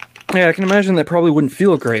 Yeah, I can imagine that probably wouldn't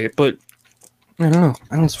feel great, but I don't know.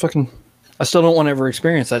 I still don't want to ever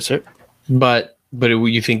experience that shit. But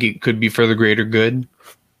you think it could be for the greater good?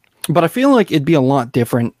 But I feel like it'd be a lot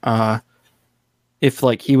different if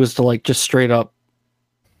like he was to like just straight up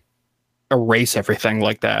erase everything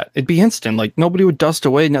like that. It'd be instant. Like nobody would dust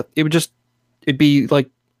away. It'd be like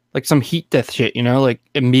some heat death shit, like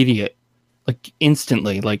immediate, like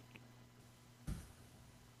instantly. Like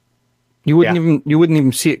you wouldn't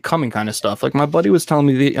even see it coming, kind of stuff. Like my buddy was telling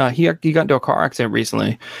me he got into a car accident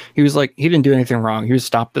recently. He was like, he didn't do anything wrong. He was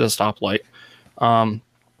stopped at a stoplight. I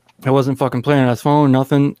wasn't fucking playing on his phone,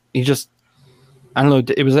 nothing. He just, I don't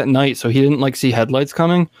know. It was at night, so he didn't like see headlights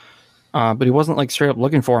coming. But he wasn't like straight up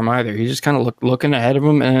looking for him either. He just kind of looking ahead of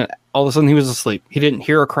him, and all of a sudden he was asleep. He didn't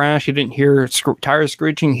hear a crash. He didn't hear tires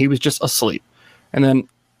screeching. He was just asleep. And then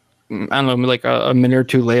I don't know, like a minute or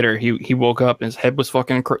two later, he woke up and his head was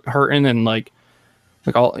fucking hurting, and like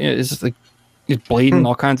all it's just like He's bleeding,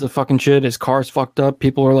 all kinds of fucking shit. His car's fucked up.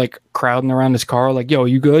 People are like crowding around his car, like, "Yo,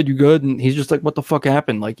 you good? You good?" And he's just like, "What the fuck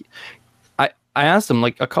happened?" Like, I asked him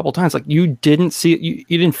like a couple times, like, "You didn't see it?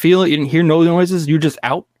 You didn't feel it? You didn't hear no noises? You just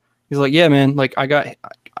out?" He's like, "Yeah, man. Like, I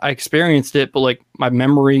experienced it, but like my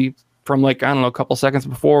memory from like I don't know a couple seconds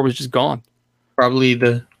before was just gone." Probably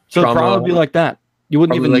the So trauma, it'd probably be like that. You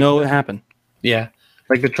wouldn't even like, know it happened. Yeah,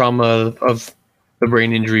 like the trauma of the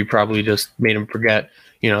brain injury probably just made him forget.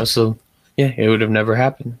 So yeah, it would have never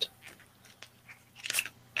happened.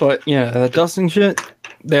 But yeah, that dusting shit,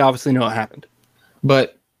 they obviously know it happened.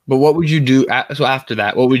 But what would you do? So after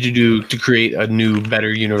that, what would you do to create a new,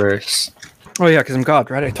 better universe? Oh yeah, because I'm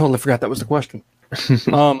God, right? I totally forgot that was the question.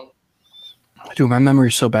 Dude, my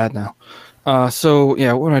memory's so bad now. So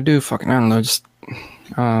yeah, what would I do? Fucking, I don't know. Just,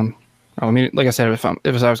 I mean, like I said,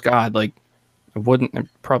 if I was God, like, I'd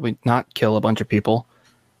probably not kill a bunch of people.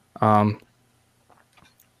 I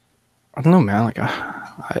don't know, man. Like,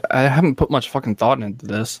 I haven't put much fucking thought into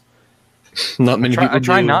this. Not many people. I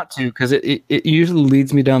try not to, because it usually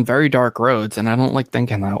leads me down very dark roads, and I don't like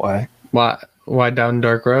thinking that way. Why down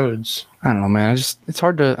dark roads? I don't know, man. It's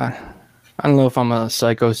hard to. I don't know if I'm a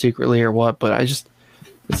psycho secretly or what, but it's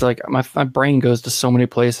like my brain goes to so many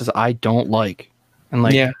places I don't like, and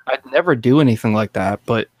like I'd never do anything like that,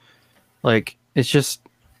 but like it's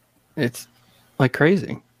like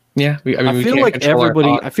crazy. Yeah, I feel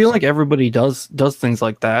like everybody does things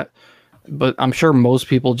like that, but I'm sure most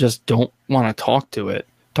people just don't want to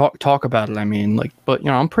talk about it. I mean, like, but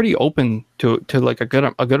I'm pretty open to like a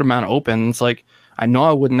good amount of open. It's like I know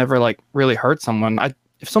I would never like really hurt someone.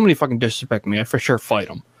 If somebody fucking disrespect me, I for sure fight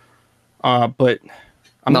them. But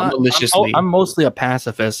I'm not maliciously. I'm mostly a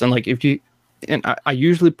pacifist, and like I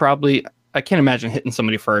usually probably. I can't imagine hitting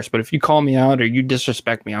somebody first, but if you call me out or you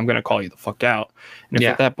disrespect me, I'm going to call you the fuck out. And if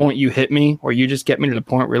at that point you hit me or you just get me to the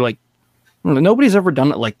point where like, nobody's ever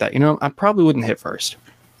done it like that. I probably wouldn't hit first.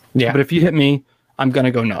 Yeah. But if you hit me, I'm going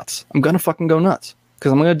to go nuts. I'm going to fucking go nuts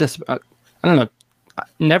because I'm going to, I don't know.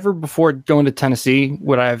 Never before going to Tennessee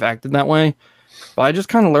would I have acted that way. But I just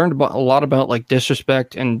kind of learned a lot about like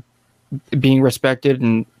disrespect and being respected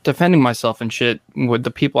and defending myself and shit with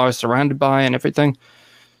the people I was surrounded by and everything.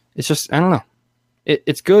 It's just, I don't know.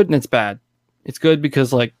 It's good and it's bad. It's good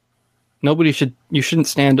because like you shouldn't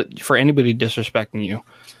stand for anybody disrespecting you.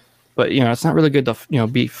 But it's not really good to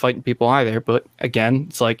be fighting people either. But again,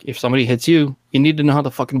 it's like if somebody hits you, you need to know how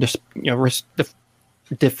to fucking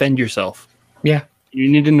defend yourself. Yeah, you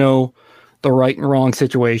need to know the right and wrong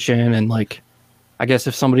situation. And like, I guess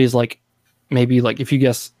if somebody's like, maybe like if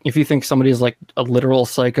you think somebody is like a literal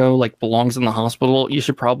psycho, like belongs in the hospital, you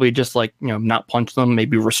should probably just like, not punch them,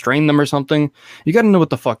 maybe restrain them or something. You got to know what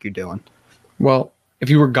the fuck you're doing. Well, if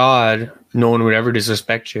you were God, no one would ever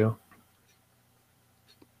disrespect you.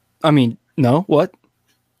 I mean, no, what?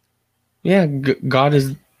 Yeah, God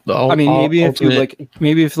is the maybe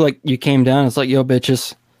if you came down, it's like, yo,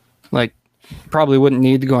 bitches, like probably wouldn't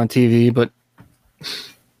need to go on TV, but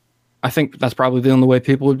I think that's probably the only way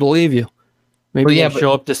people would believe you. Maybe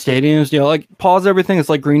show up to stadiums, like pause everything. It's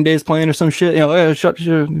like Green Day's playing or some shit. Hey, shut,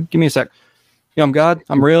 give me a sec. I'm God.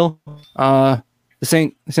 I'm real. This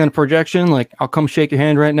ain't a projection. Like, I'll come shake your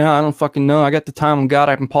hand right now. I don't fucking know. I got the time. I'm God.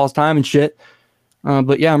 I can pause time and shit.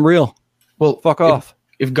 But yeah, I'm real. Well, fuck off.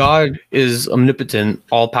 If God is omnipotent,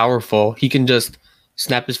 all powerful, he can just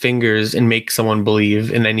snap his fingers and make someone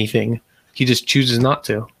believe in anything. He just chooses not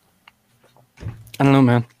to. I don't know,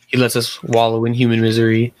 man. He lets us wallow in human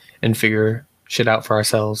misery and figure shit out for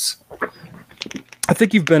ourselves. I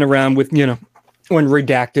think you've been around with, when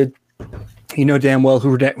Redacted, damn well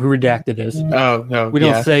who Redacted is. Oh, no. We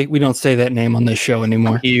don't say that name on this show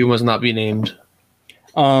anymore. He must not be named.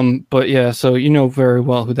 But yeah, so you know very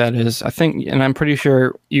well who that is. I think, and I'm pretty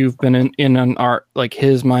sure you've been in on our, like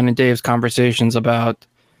his, mine, and Dave's conversations about,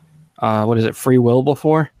 free will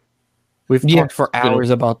before. We've talked for hours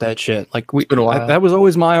about that shit. Like that was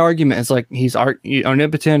always my argument. It's like he's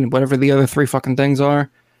omnipotent, whatever the other three fucking things are.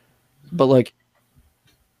 But like,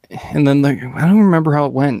 and then I don't remember how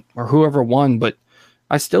it went or whoever won, but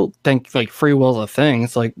I still think like free will is a thing.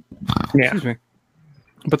 It's like, excuse me.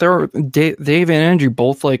 But Dave and Andrew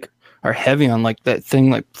both like are heavy on like that thing,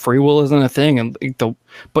 like free will isn't a thing, and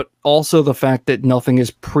but also the fact that nothing is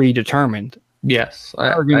predetermined. Yes,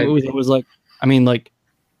 it was like, I mean, like.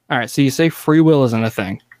 All right, so you say free will isn't a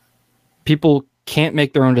thing. People can't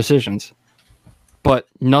make their own decisions, but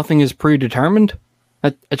nothing is predetermined?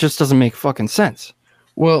 It just doesn't make fucking sense.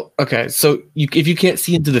 Well, okay, so if you can't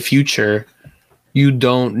see into the future, you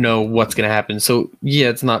don't know what's going to happen. So yeah,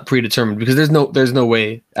 it's not predetermined because there's no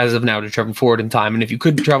way as of now to travel forward in time. And if you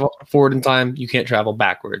could travel forward in time, you can't travel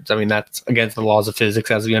backwards. I mean, that's against the laws of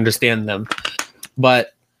physics as we understand them.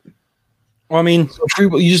 But well, I mean, so free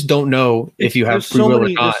will, you just don't know if you have free will or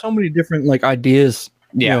not. There's so many different like ideas,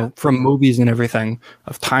 you know, from movies and everything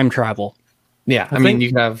of time travel. Yeah, I mean,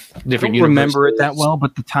 you have different. I don't remember it that well,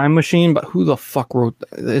 but the Time Machine. But who the fuck wrote?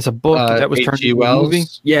 It's a book that was turned into a movie.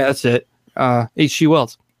 Yeah, that's it. H.G.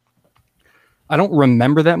 Wells. I don't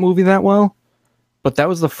remember that movie that well, but that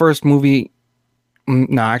was the first movie.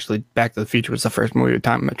 No, actually, Back to the Future was the first movie with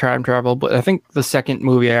time travel. But I think the second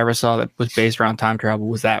movie I ever saw that was based around time travel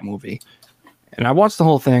was that movie. And I watched the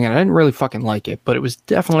whole thing, and I didn't really fucking like it, but it was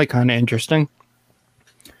definitely kind of interesting.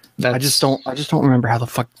 I just don't remember how the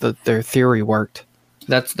fuck their theory worked.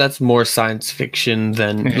 That's more science fiction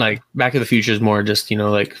than like Back to the Future is more just, you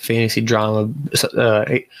know, like fantasy drama.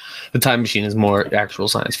 The Time Machine is more actual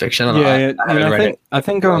science fiction. I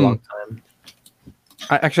think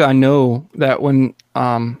I know that when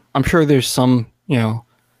I'm sure there's some, you know,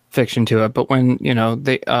 fiction to it, but when, you know,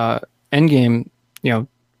 they Endgame, you know,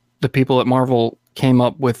 the people at Marvel came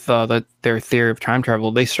up with their theory of time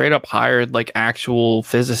travel, they straight up hired like actual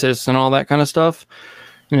physicists and all that kind of stuff.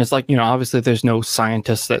 And it's like, you know, obviously there's no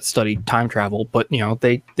scientists that study time travel, but you know,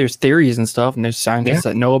 there's theories and stuff, and there's scientists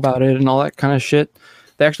that know about it and all that kind of shit.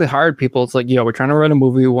 They actually hired people. It's like, yo, we're trying to write a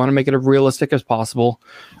movie. We want to make it as realistic as possible.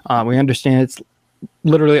 We understand it's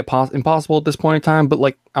literally impossible at this point in time, but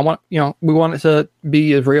like, we want it to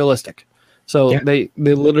be as realistic. So they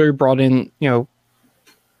literally brought in, you know,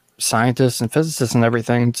 scientists and physicists and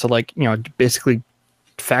everything to like, you know, basically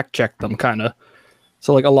fact check them kind of.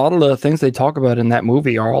 So like a lot of the things they talk about in that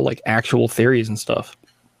movie are all like actual theories and stuff.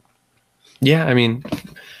 Yeah, I mean,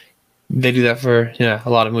 they do that for a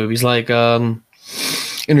lot of movies like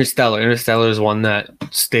Interstellar. Interstellar is one that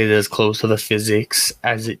stayed as close to the physics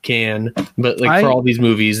as it can, but like for all these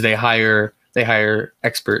movies they hire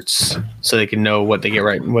experts so they can know what they get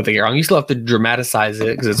right and what they get wrong. You still have to dramatize it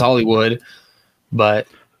because it's Hollywood, but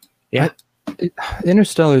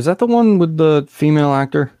Interstellar, is that the one with the female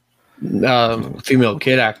actor? Female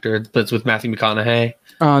kid actor, but it's with Matthew McConaughey.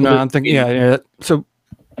 Oh no, I'm thinking so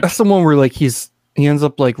that's the one where like he ends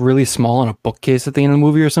up like really small in a bookcase at the end of the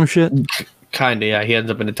movie or some shit. Kinda, yeah. He ends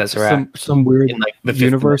up in a tesseract, some weird in like the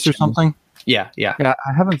universe or something. Yeah. I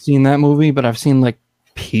haven't seen that movie, but I've seen like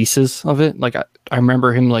pieces of it. Like I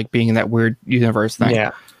remember him like being in that weird universe thing.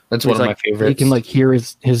 Yeah, that's one of my favorites. He can like hear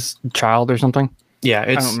his child or something. Yeah,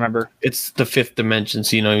 I don't remember. It's the fifth dimension.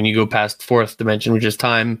 So, you know, when you go past fourth dimension, which is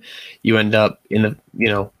time, you end up in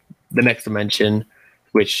the next dimension,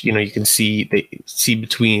 which, you know, you can see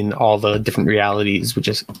between all the different realities,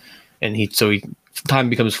 time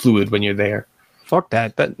becomes fluid when you're there. Fuck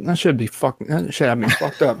that. That should be fucking. That should have me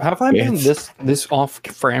fucked up. Have I been this off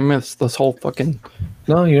frame this whole fucking?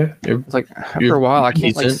 No, it's like after a while I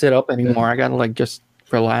can't like sit up anymore. I gotta like just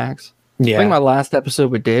relax. Yeah. I think my last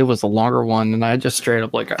episode with Dave was the longer one, and I just straight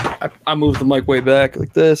up like I moved the mic way back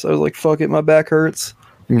like this. I was like, "Fuck it, my back hurts."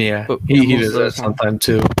 Yeah, but he does that sometimes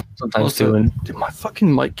too. And dude, my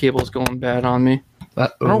fucking mic cable's going bad on me. I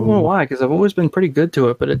don't know why, because I've always been pretty good to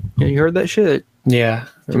it. But you heard that shit. Yeah,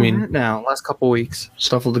 I mean, now last couple weeks,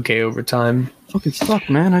 stuff will decay over time. Fucking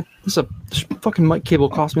suck, man. This fucking mic cable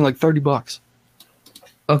cost me like $30.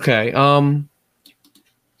 Okay.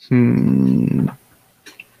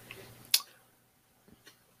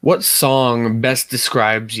 What song best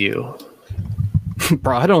describes you?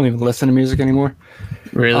 Bro, I don't even listen to music anymore.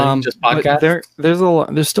 Really? Just podcasts? There's a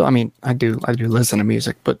lot. There's still. I mean, I do listen to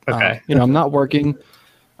music, but you know, I'm not working.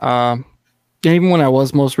 Even when I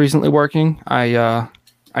was most recently working, I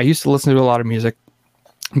used to listen to a lot of music,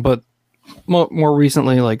 but more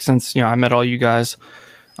recently, like since I met all you guys,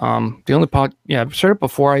 the only straight up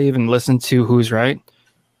before I even listened to Who's Right,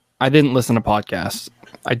 I didn't listen to podcasts.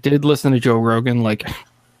 I did listen to Joe Rogan like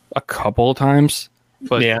a couple of times,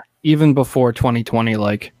 but even before 2020,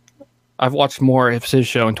 like I've watched more of his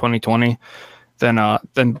show in 2020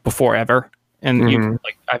 than before ever, and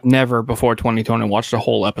I've never before 2020 watched a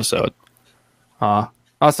whole episode.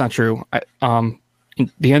 That's not true.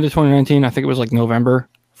 In the end of 2019, I think it was like November.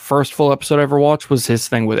 First full episode I ever watched was his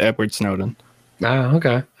thing with Edward Snowden. Ah,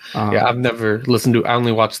 okay. I've never listened to. I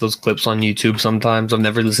only watch those clips on YouTube sometimes. I've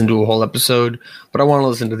never listened to a whole episode, but I want to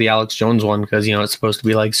listen to the Alex Jones one because it's supposed to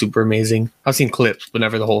be like super amazing. I've seen clips, but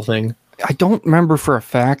never the whole thing. I don't remember for a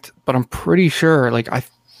fact, but I'm pretty sure. Like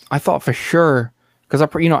I thought for sure because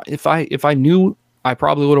if I knew, I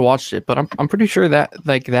probably would have watched it. But I'm pretty sure that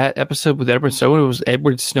like that episode with Edward Snowden was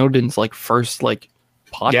Edward Snowden's like first like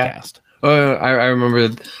podcast. I remember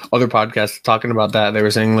other podcasts talking about that. They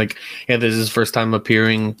were saying like, yeah, this is his first time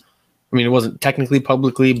appearing. I mean, it wasn't technically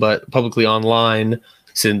publicly, but publicly online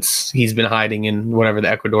since he's been hiding in whatever the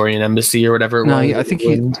Ecuadorian embassy or whatever it No, was. I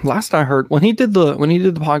think last I heard when he did the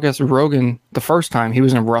podcast with Rogan the first time, he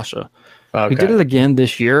was in Russia. Okay. He did it again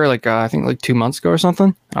this year, like I think like 2 months ago or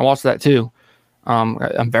something. I watched that too.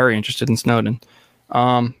 I'm very interested in Snowden,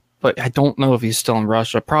 but I don't know if he's still in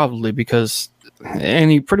Russia. Probably because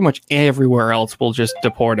pretty much everywhere else will just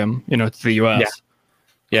deport him, to the U.S.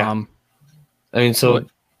 Yeah. I mean, so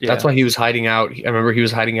that's why he was hiding out. I remember he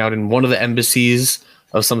was hiding out in one of the embassies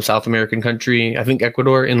of some South American country, I think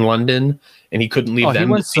Ecuador, in London, and he couldn't leave them.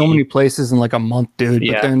 He went so many places in like a month, dude.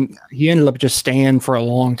 Yeah. But then he ended up just staying for a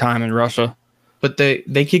long time in Russia. But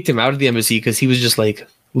they kicked him out of the embassy because he was just like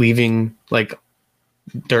leaving like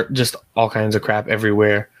dirt, just all kinds of crap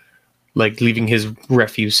everywhere, like leaving his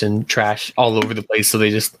refuse and trash all over the place. So they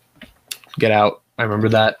just get out. I remember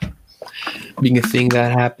that being a thing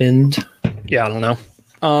that happened. Yeah, I don't know.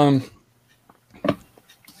 I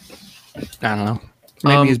don't know.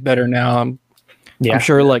 Maybe he's better now. I'm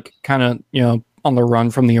sure, like, kind of, on the run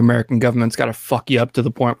from the American government's got to fuck you up to the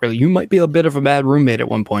point where you might be a bit of a bad roommate at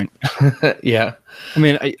one point. Yeah. I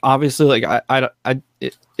mean, obviously, like,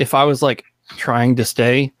 if I was like trying to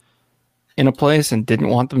stay in a place and didn't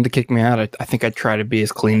want them to kick me out, I think I'd try to be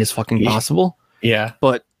as clean as fucking possible. Yeah.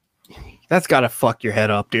 But that's got to fuck your head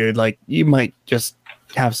up, dude. Like, you might just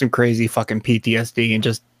have some crazy fucking PTSD and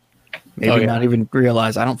just maybe not even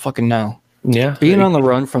realize. I don't fucking know. Yeah. Being on the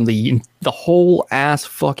run from the whole ass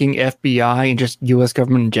fucking FBI and just U.S.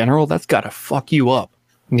 government in general, that's got to fuck you up.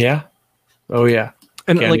 Yeah. Oh, yeah.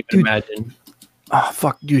 And can't like, even dude, imagine. Oh,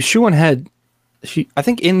 fuck, dude. Shuan had, I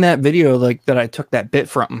think in that video, like, that I took that bit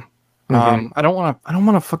from, I don't want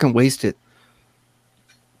to fucking waste it,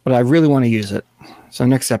 but I really want to use it. So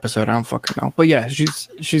next episode, I don't fucking know. But yeah,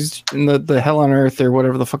 she's in the Hell on Earth or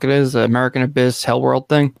whatever the fuck it is, the American Abyss Hell World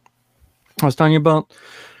thing I was telling you about.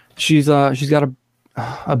 She's got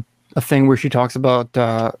a thing where she talks about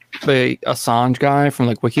the Assange guy from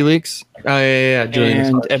like WikiLeaks. Oh yeah, and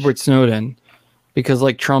Assange. Edward Snowden, because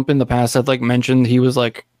like Trump in the past had like mentioned he was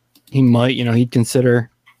like he might he'd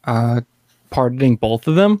consider pardoning both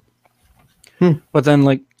of them. But then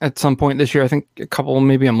like at some point this year, I think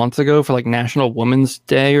maybe a month ago for like National Women's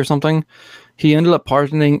Day or something, he ended up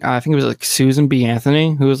pardoning, I think it was like Susan B.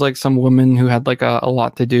 Anthony, who was like some woman who had like a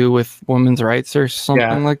lot to do with women's rights or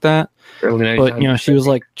something like that. But she was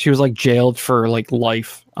like jailed for like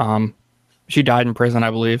life. She died in prison,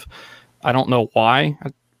 I believe. I don't know why,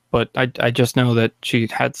 but I just know that she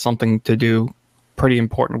had something to do pretty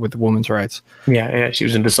important with women's rights. Yeah, she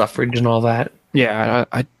was into suffrage and all that. Yeah,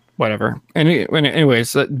 I whatever.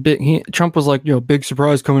 Anyways, Trump was like, big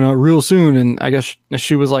surprise coming out real soon, and I guess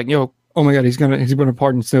she was like, oh my god, he's gonna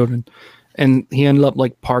pardon Snowden, and he ended up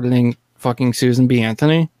like pardoning fucking Susan B.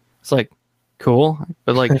 Anthony. It's like cool,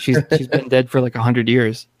 but like she's been dead for like 100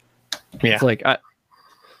 years. Yeah, it's like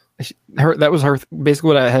that was her. Basically,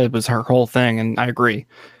 what I had was her whole thing, and I agree.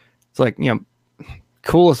 It's like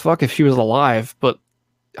cool as fuck if she was alive, but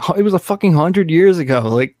it was a fucking 100 years ago.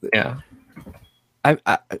 Like yeah.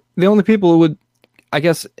 The only people who would, I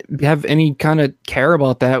guess, have any kind of care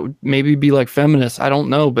about that would maybe be like feminists. I don't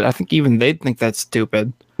know, but I think even they'd think that's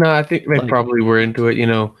stupid. No, I think they probably were into it.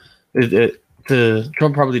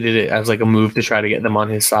 Trump probably did it as like a move to try to get them on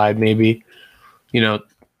his side. Maybe,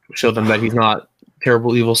 show them that he's not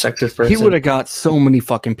terrible, evil, sexist person. He would have got so many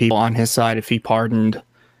fucking people on his side if he pardoned.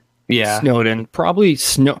 Snowden. Probably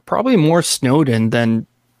more Snowden than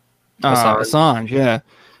Assange. Yeah.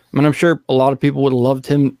 I mean, I'm sure a lot of people would have loved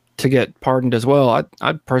him to get pardoned as well.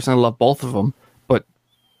 I personally love both of them, but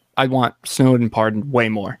I want Snowden pardoned way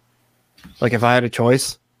more. Like, if I had a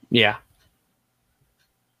choice. Yeah.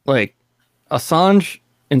 Like, Assange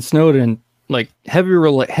and Snowden, like,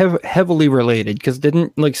 heavily related, because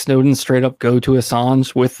didn't, like, Snowden straight up go to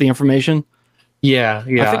Assange with the information? Yeah.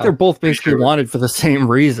 I think they're both basically wanted for the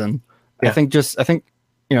same reason. Yeah. I think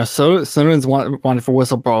Snowden's wanted for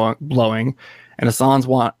whistleblowing, and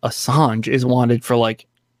Assange is wanted for like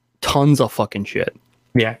tons of fucking shit.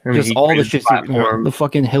 Yeah, just all the shit. The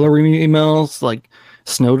fucking Hillary emails, like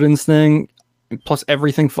Snowden's thing, plus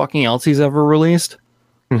everything fucking else he's ever released.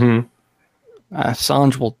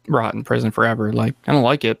 Assange will rot in prison forever. Like, I don't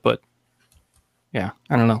like it, but yeah,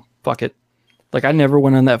 I don't know. Fuck it. Like, I never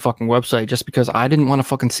went on that fucking website just because I didn't want to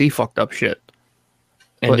fucking see fucked up shit.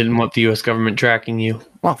 And didn't want the U.S. government tracking you.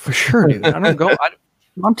 Well, for sure, dude. I don't go.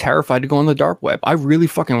 I'm terrified to go on the dark web. I really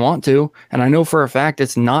fucking want to, and I know for a fact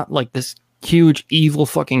it's not like this huge evil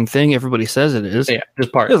fucking thing everybody says it is. Yeah,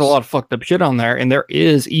 just parts. There's a lot of fucked up shit on there, and there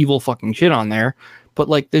is evil fucking shit on there. But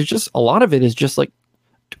like, there's just a lot of it is just like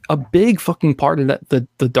a big fucking part of that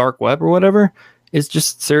the dark web or whatever is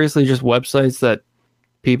just seriously just websites that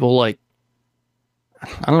people like.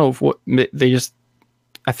 I don't know if what they just.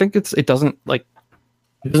 I think it doesn't like.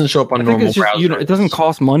 It doesn't show up on normal browsers. It doesn't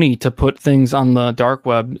cost money to put things on the dark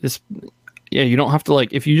web. Yeah, you don't have to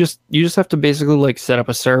like if you just have to basically like set up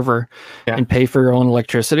a server and pay for your own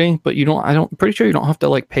electricity, but you don't. I'm pretty sure you don't have to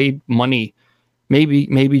like pay money.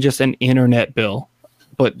 Maybe just an internet bill,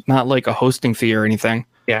 but not like a hosting fee or anything.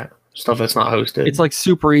 Yeah, stuff that's not hosted. It's like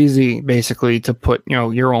super easy basically to put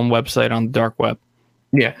your own website on the dark web.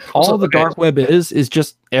 Yeah, all the dark web is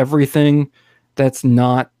just everything that's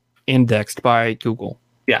not indexed by Google.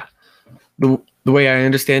 Yeah, the way I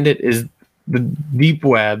understand it is the deep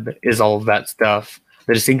web is all of that stuff.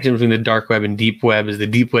 The distinction between the dark web and deep web is the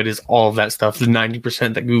deep web is all of that stuff. The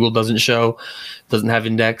 90% that Google doesn't show, doesn't have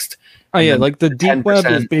indexed. Oh yeah, like the deep web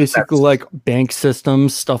is basically like bank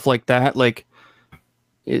systems, stuff like that. Like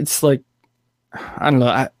it's like I don't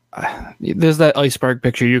know. There's that iceberg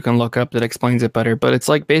picture you can look up that explains it better, but it's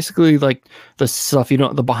like basically like the stuff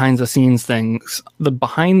the behind the scenes things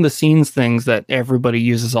that everybody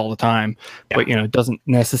uses all the time, but it doesn't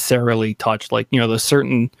necessarily touch like the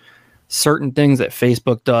certain things that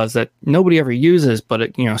Facebook does that nobody ever uses, but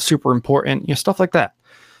it super important, stuff like that.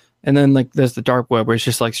 And then like there's the dark web where it's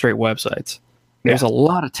just like straight websites. There's a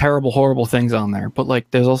lot of terrible, horrible things on there, but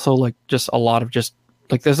like there's also like just a lot of just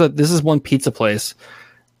like this is one pizza place.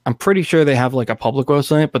 I'm pretty sure they have like a public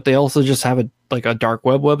website, but they also just have a dark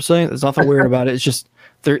web website. There's nothing weird about it. It's just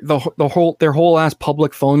their whole ass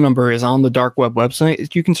public phone number is on the dark web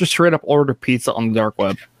website. You can just straight up order pizza on the dark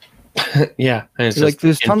web. Yeah, and like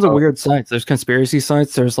there's tons of weird sites. There's conspiracy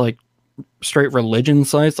sites. There's like straight religion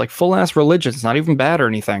sites, like full ass religion. It's not even bad or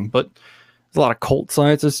anything, but there's a lot of cult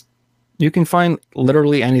sites. You can find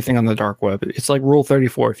literally anything on the dark web. It's like Rule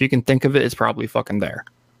 34. If you can think of it, it's probably fucking there.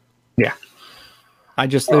 Yeah.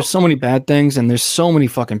 There's so many bad things, and there's so many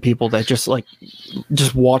fucking people that just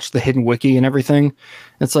watch the hidden wiki and everything.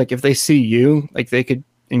 It's like if they see you, like they could,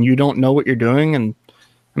 and you don't know what you're doing. And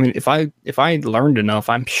I mean, if I learned enough,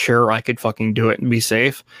 I'm sure I could fucking do it and be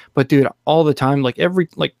safe. But dude, all the time, like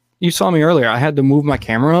you saw me earlier, I had to move my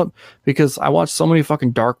camera up because I watched so many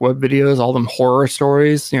fucking dark web videos, all them horror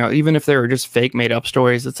stories, even if they were just fake made up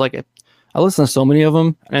stories. It's like I listen to so many of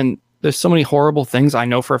them, and there's so many horrible things I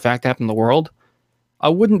know for a fact happen in the world. I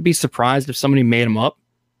wouldn't be surprised if somebody made them up,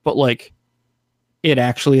 but like it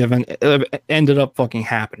actually ended up fucking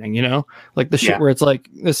happening, like the shit where it's like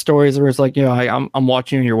the stories where it's like, I'm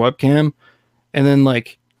watching on your webcam, and then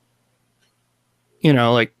like,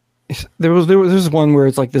 like there was one where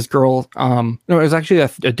it's like this girl, no, it was actually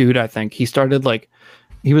a dude. I think he started like,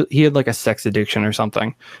 he had like a sex addiction or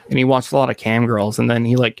something, and he watched a lot of cam girls, and then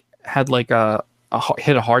he like had like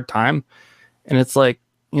hit a hard time, and it's like,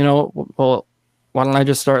 well, why don't I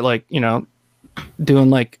just start like, doing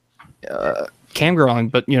like cam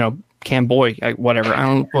girling, but cam boy, whatever. I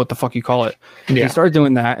don't know what the fuck you call it. Yeah. He started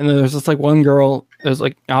doing that, and then there's just like one girl. There's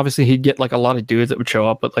like obviously he'd get like a lot of dudes that would show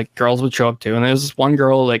up, but like girls would show up too. And there's this one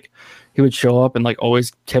girl like he would show up and like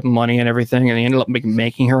always tip him money and everything, and he ended up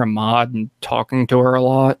making her a mod and talking to her a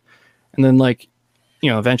lot. And then like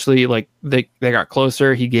eventually like they got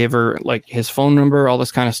closer. He gave her like his phone number, all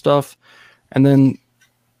this kind of stuff, and then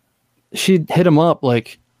she'd hit him up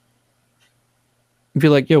like, be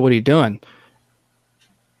like, yo, what are you doing?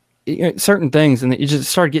 Certain things, and it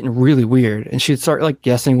just started getting really weird, and she'd start like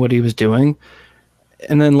guessing what he was doing.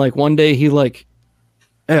 And then like one day he was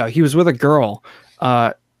with a girl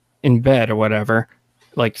in bed or whatever,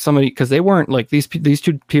 like somebody, because they weren't like these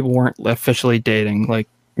two people weren't officially dating, like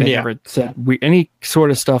they never said any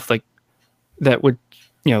sort of stuff like that would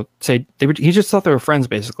say he just thought they were friends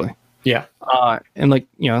basically. Yeah. And like,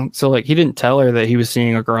 so like he didn't tell her that he was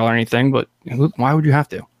seeing a girl or anything, but why would you have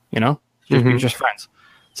to, you're just friends.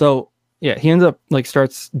 So yeah, he ends up like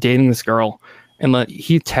starts dating this girl, and like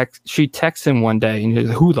she texts him one day, and he's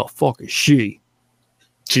like, who the fuck is she?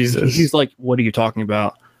 Jesus. And he's like, what are you talking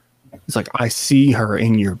about? He's like, I see her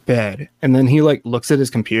in your bed. And then he like looks at his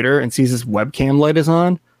computer and sees his webcam light is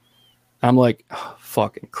on. I'm like, oh,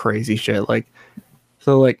 fucking crazy shit. Like,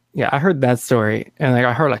 so like, yeah, I heard that story, and like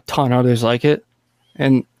I heard a ton of others like it.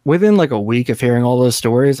 And within like a week of hearing all those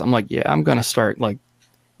stories, I'm like, yeah, I'm gonna start like,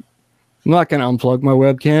 I'm not gonna unplug my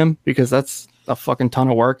webcam because that's a fucking ton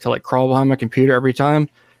of work to like crawl behind my computer every time.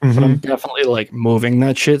 Mm-hmm. But I'm definitely like moving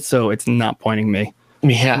that shit so it's not pointing me.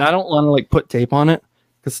 Yeah, and I don't want to like put tape on it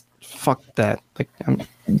because fuck that. Like,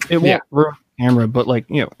 it won't camera, but like,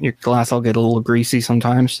 you know, your glass will get a little greasy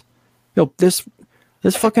sometimes. Yo, this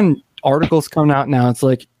fucking article's coming out now. It's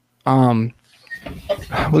like, well,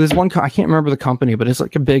 there's one, I can't remember the company, but it's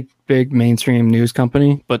like a big mainstream news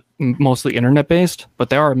company, but mostly internet based, but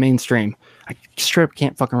they are mainstream. I straight up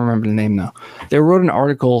can't fucking remember the name now. They wrote an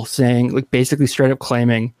article saying, like, basically straight up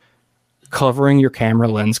claiming covering your camera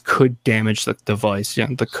lens could damage the device. Yeah,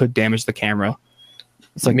 that could damage the camera.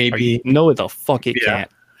 It's like, maybe no, the fuck it can't.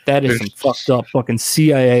 That is some fucked up fucking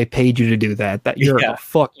CIA paid you to do that. That you're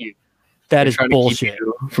fuck you. That is bullshit.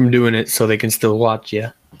 From doing it so they can still watch you.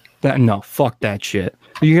 No, fuck that shit.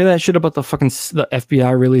 Did you hear that shit about the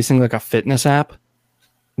FBI releasing like a fitness app?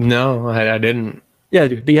 No, I didn't. Yeah,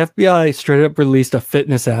 dude. The FBI straight up released a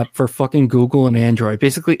fitness app for fucking Google and Android,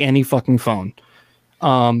 basically any fucking phone.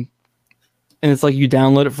 And it's like you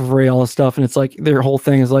download it for free, all this stuff, and it's like their whole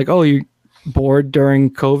thing is like, oh, you bored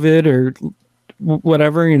during COVID or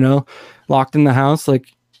whatever, you know, locked in the house,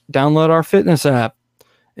 like download our fitness app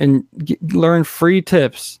and learn free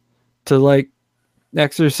tips to like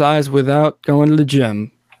exercise without going to the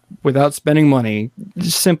gym, without spending money,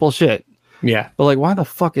 just simple shit. Yeah. But like, why the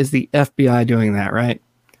fuck is the FBI doing that, right?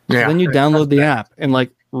 Yeah. So then you download the app and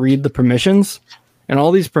like read the permissions, and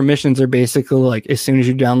all these permissions are basically like, as soon as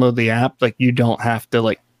you download the app, like you don't have to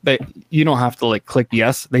like click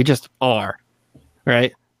yes, they just are,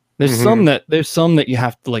 right? There's some that you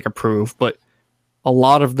have to like approve, but a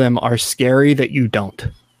lot of them are scary that you don't,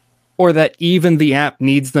 or that even the app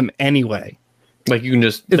needs them anyway. Like you can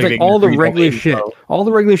just, it's like all the regular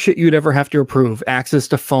shit you'd ever have to approve: access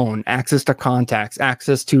to phone, access to contacts,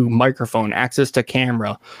 access to microphone, access to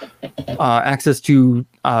camera, access to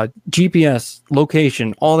GPS,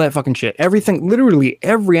 location, all that fucking shit. Everything, literally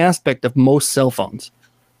every aspect of most cell phones,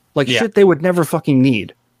 like shit they would never fucking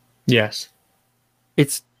need. Yes.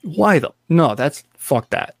 It's why though? No, that's fuck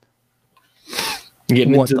that.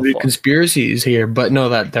 Getting into the conspiracies here, but no,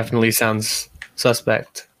 that definitely sounds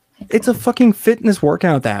suspect. It's a fucking fitness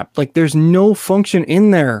workout app. Like, there's no function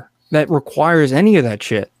in there that requires any of that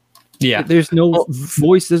shit. Yeah. There's no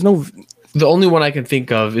voice. There's no. The only one I can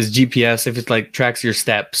think of is GPS, if it like tracks your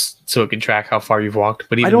steps, so it can track how far you've walked.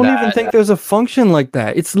 But I don't even think there's a function like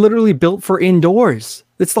that. It's literally built for indoors.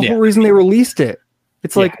 That's the whole reason they released it.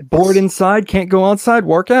 It's like bored inside, can't go outside,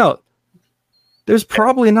 work out. There's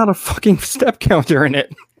probably not a fucking step counter in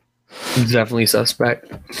it. It's definitely suspect.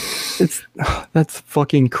 That's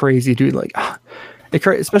fucking crazy, dude. Like,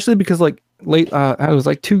 especially because like I was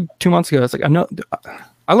like two months ago. It's like I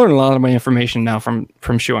learned a lot of my information now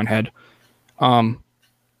from Shoe on Head.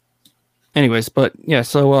 Anyways, but yeah,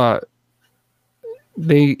 so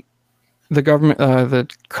the government, the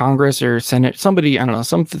Congress or Senate, somebody, I don't know,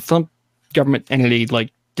 some government entity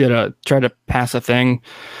like tried to pass a thing.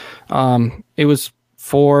 It was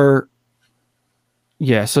for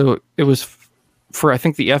I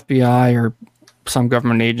think the FBI or some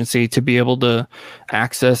government agency to be able to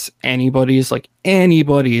access anybody's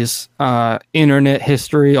internet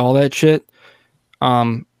history, all that shit,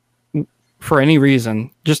 for any reason,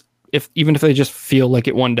 even if they just feel like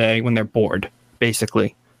it one day when they're bored,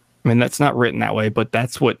 basically. I mean, that's not written that way, but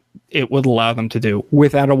that's what it would allow them to do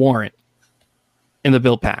without a warrant. And the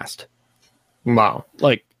bill passed. Wow.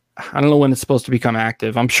 Like, I don't know when it's supposed to become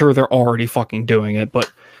active. I'm sure they're already fucking doing it,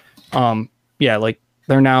 but yeah, like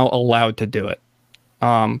they're now allowed to do it.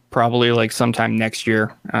 Probably like sometime next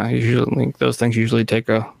year. Usually like, those things usually take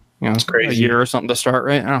a year or something to start,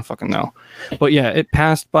 right? I don't fucking know. But yeah, it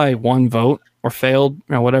passed by one vote or failed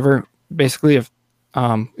or whatever. Basically, if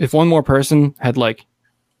one more person had like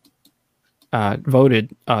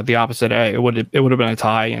voted the opposite way, it would have been a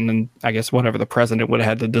tie, and then I guess whatever the president would have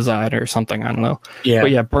had to decide or something. I don't know. Yeah.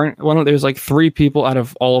 But yeah, there's like 3 people out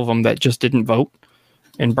of all of them that just didn't vote,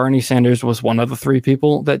 and Bernie Sanders was one of the 3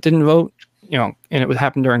 people that didn't vote. You know, and it would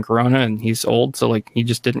happen during Corona, and he's old, so like he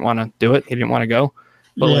just didn't want to do it. He didn't want to go,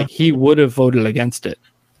 but like he would have voted against it.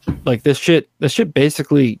 Like this shit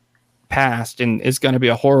basically passed, and is going to be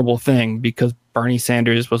a horrible thing because Bernie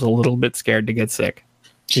Sanders was a little bit scared to get sick.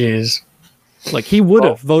 Jeez. Like he would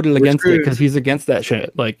have voted against it because he's against that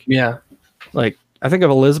shit. Like, yeah, like I think if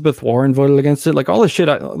Elizabeth Warren voted against it, like all this shit,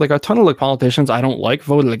 like a ton of like politicians I don't like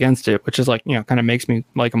voted against it, which is like, you know, kind of makes me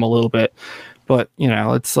like them a little bit. But you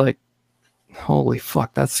know, it's like, holy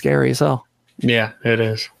fuck, that's scary as hell. Yeah, it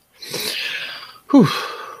is. Whew.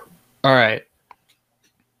 All right.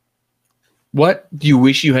 What do you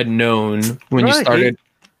wish you had known when you started?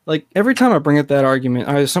 Like every time I bring up that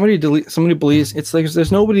argument, somebody believes it's like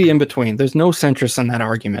there's nobody in between. There's no centrist in that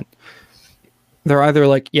argument. They're either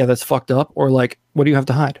like, yeah, that's fucked up, or like, what do you have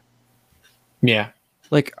to hide? Yeah.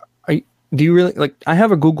 Like, do you really like? I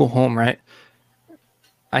have a Google Home, right?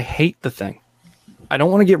 I hate the thing. I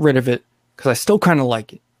don't want to get rid of it because I still kind of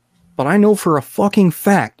like it. But I know for a fucking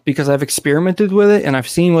fact, because I've experimented with it and I've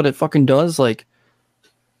seen what it fucking does. Like,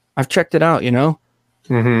 I've checked it out, you know?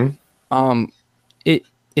 Mm-hmm.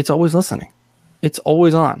 It's always listening. It's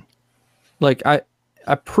always on. Like, I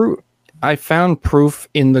found proof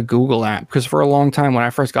in the Google app, because for a long time when I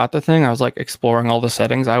first got the thing, I was like exploring all the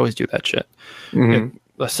settings. I always do that shit. Mm-hmm.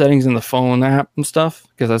 The settings in the phone app and stuff,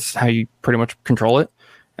 because that's how you pretty much control it.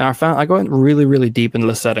 And I go in really, really deep into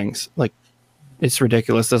the settings. Like, it's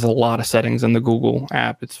ridiculous. There's a lot of settings in the Google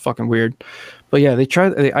app. It's fucking weird. But yeah, they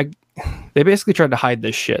basically tried to hide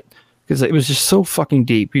this shit because it was just so fucking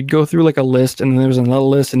deep. You'd go through like a list, and then there was another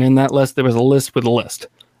list, and in that list there was a list with a list,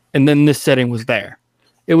 and then this setting was there.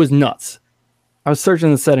 It was nuts. I was searching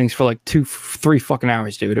the settings for like 2-3 fucking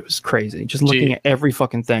hours, dude. It was crazy. Just looking at every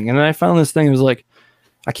fucking thing. And then I found this thing. It was like,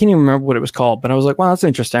 I can't even remember what it was called, but I was like, wow, that's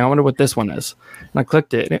interesting. I wonder what this one is. And I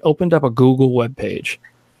clicked it, and it opened up a Google web page.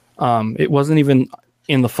 It wasn't even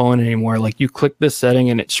in the phone anymore. Like, you click this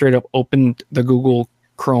setting and it straight up opened the Google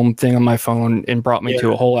Chrome thing on my phone and brought me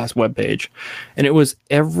to a whole ass web page. And it was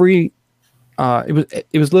it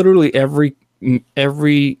was literally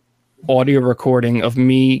every audio recording of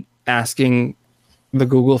me asking the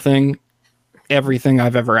Google thing everything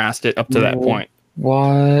I've ever asked it up to that point.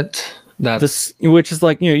 What? This, which is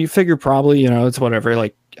like, you figure probably, it's whatever.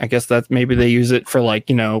 Like, I guess that maybe they use it for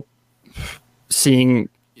like, seeing.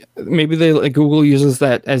 Maybe Google uses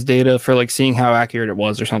that as data for like seeing how accurate it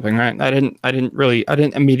was or something, right? I didn't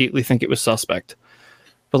immediately think it was suspect,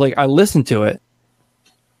 but like I listened to it,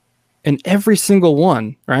 and every single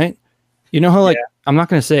one, right? You know how like I'm not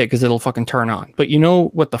gonna say it because it'll fucking turn on, but you know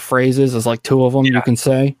what the phrase is like 2 of them you can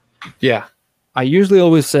say. Yeah. I usually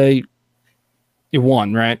always say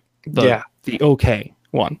one, right? The okay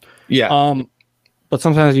one. Yeah. But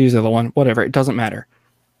sometimes I use the other one. Whatever, it doesn't matter.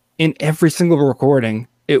 In every single recording,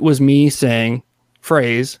 it was me saying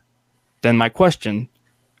phrase, then my question,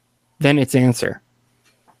 then its answer.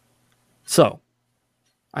 So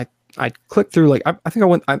I clicked through, like, I think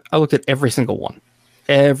I looked at every single one.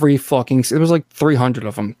 Every fucking, it was like 300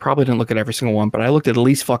 of them. Probably didn't look at every single one, but I looked at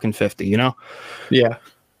least fucking 50, Yeah.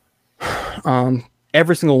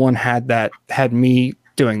 Every single one had me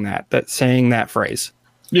doing that saying that phrase.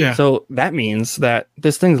 Yeah. So that means that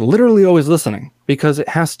this thing's literally always listening because it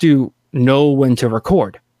has to know when to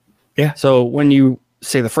record. Yeah. So when you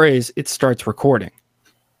say the phrase, it starts recording.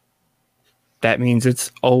 That means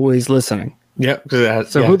it's always listening. Yeah.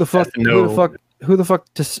 So who the fuck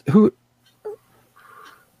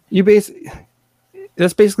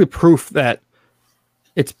that's basically proof that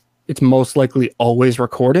it's most likely always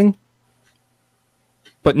recording,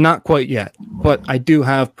 but not quite yet. But I do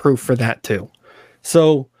have proof for that too.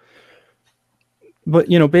 So, but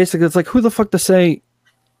basically it's like, who the fuck to say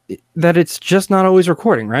that it's just not always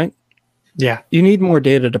recording, right? Yeah. You need more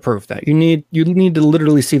data to prove that. You need to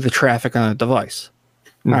literally see the traffic on a device.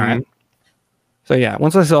 Mm-hmm. All right. So yeah,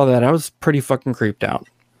 once I saw that, I was pretty fucking creeped out.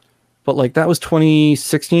 But like, that was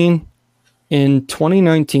 2016. In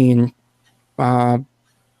 2019, I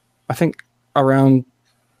think around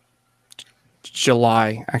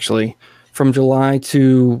July, actually, from July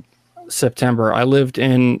to September, I lived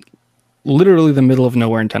in literally the middle of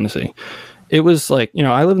nowhere in Tennessee. It was like,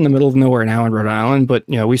 I live in the middle of nowhere now in Rhode Island, but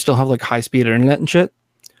we still have like high-speed internet and shit.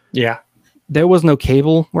 Yeah. There was no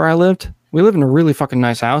cable where I lived. We live in a really fucking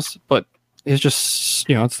nice house, but it's just,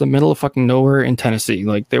 it's the middle of fucking nowhere in Tennessee.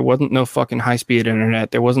 Like, there wasn't no fucking high-speed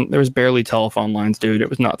internet. There was barely telephone lines, dude. It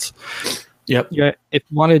was nuts. Yep. Yeah. If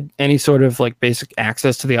you wanted any sort of like basic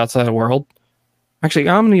access to the outside world, actually,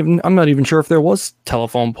 I'm not even sure if there was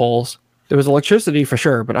telephone poles. There was electricity for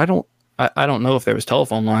sure, but I don't know if there was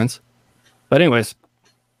telephone lines. But anyways,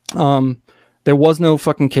 there was no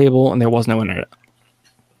fucking cable and there was no internet.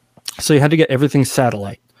 So you had to get everything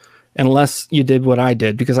satellite, unless you did what I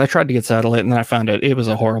did, because I tried to get satellite and then I found out it was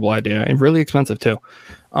a horrible idea and really expensive too.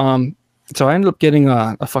 So I ended up getting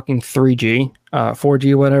a fucking 3G,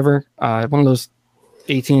 4G, whatever, one of those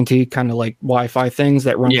AT&T kind of like Wi-Fi things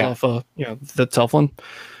that runs off of the cell phone,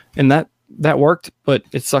 and that worked, but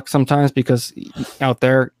it sucks sometimes because out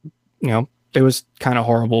there, there was kind of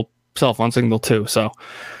horrible cell phone signal too. So,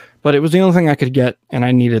 but it was the only thing I could get, and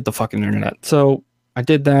I needed the fucking internet. So I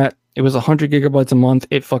did that. It was 100 gigabytes a month.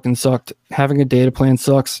 It fucking sucked. Having a data plan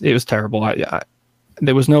sucks. It was terrible.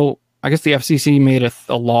 There was no. I guess the FCC made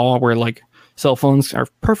a law where like cell phones are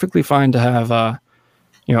perfectly fine to have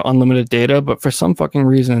unlimited data, but for some fucking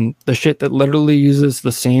reason, the shit that literally uses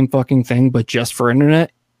the same fucking thing but just for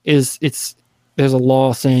internet there's a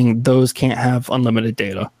law saying those can't have unlimited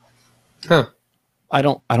data. Huh. I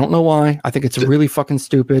don't know why. I think it's really fucking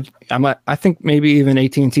stupid. I think maybe even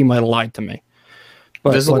AT&T might have lied to me.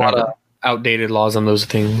 But there's whatever. a lot of outdated laws on those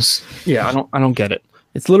things. Yeah, I don't get it.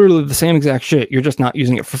 It's literally the same exact shit. You're just not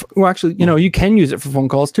using it for. Well, actually, you know, you can use it for phone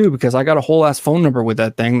calls too, because I got a whole ass phone number with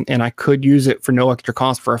that thing, and I could use it for no extra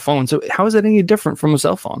cost for a phone. So how is it any different from a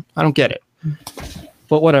cell phone? I don't get it.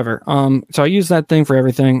 But whatever. So I used that thing for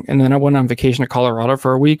everything, and then I went on vacation to Colorado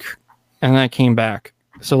for a week, and then I came back.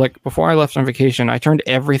 So like before I left on vacation, I turned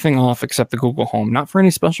everything off except the Google Home. Not for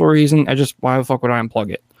any special reason. I just, why the fuck would I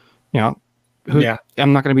unplug it? You know,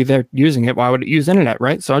 I'm not going to be there using it. Why would it use internet,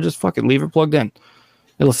 right? So I just fucking leave it plugged in.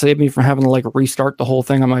 It'll save me from having to like restart the whole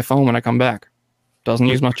thing on my phone when I come back. Doesn't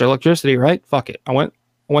use much electricity, right? Fuck it. I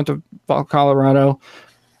went to Colorado.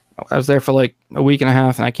 I was there for like a week and a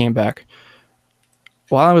half, and I came back.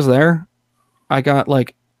 While I was there, I got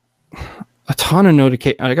like a ton of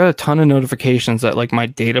notifications that like my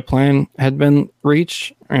data plan had been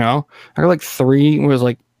reached. You know, I got like 3 was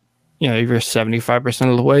like, you know, you're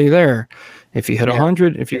 75% of the way there. If you hit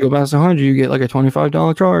 100, if you go past 100, you get like a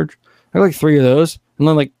 $25 charge. I got like 3 of those, and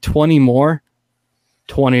then like 20 more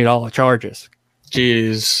 $20 charges.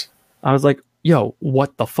 Jeez. I was like, yo,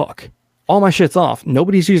 what the fuck? All my shit's off.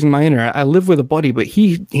 Nobody's using my internet. I live with a buddy, but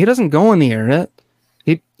he doesn't go on the internet.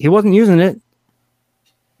 He wasn't using it.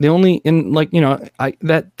 The only, in like, you know,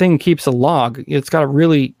 that thing keeps a log. It's got a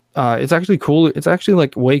really it's actually cool. It's actually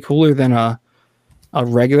like way cooler than a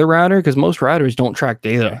regular router, because most routers don't track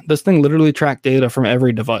data. This thing literally tracked data from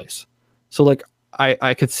every device. So like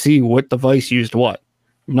I could see what device used what.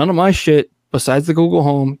 None of my shit besides the Google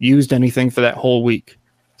Home used anything for that whole week.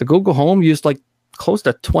 The Google Home used like close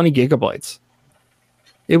to 20 gigabytes.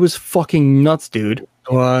 It was fucking nuts, dude.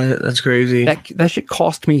 What? That's crazy. That shit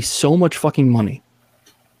cost me so much fucking money.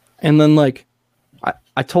 And then like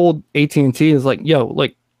I told AT&T, is like, yo,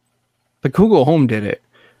 like the Google Home did it.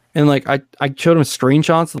 And like I showed them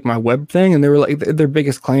screenshots of my web thing, and they were like, their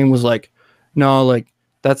biggest claim was like, no, like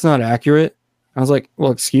that's not accurate. I was like,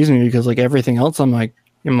 well, excuse me, because like everything else on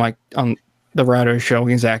the router is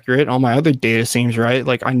showing is accurate. All my other data seems right.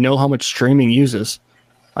 Like I know how much streaming uses.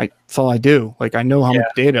 Like that's all I do. Like I know how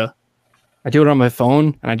much data. I do it on my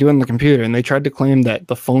phone and I do it on the computer. And they tried to claim that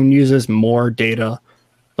the phone uses more data.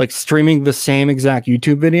 Like streaming the same exact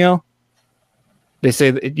YouTube video, they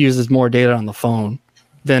say that it uses more data on the phone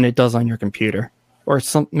than it does on your computer, or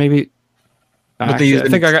some maybe. Actually, I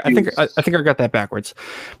think I got that backwards.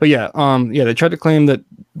 But yeah, they tried to claim that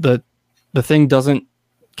the thing doesn't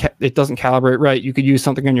calibrate right. You could use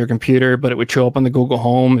something on your computer, but it would show up on the Google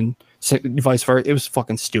Home and vice versa. It was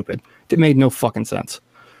fucking stupid. It made no fucking sense.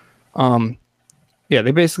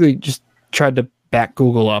 They basically just tried to back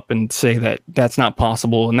Google up and say that that's not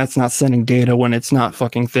possible and that's not sending data when it's not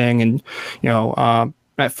fucking thing. And you know,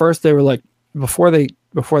 at first they were like, before they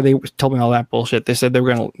told me all that bullshit, they said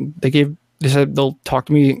they said they'll talk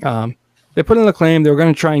to me. They put in the claim they were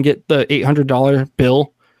going to try and get the $800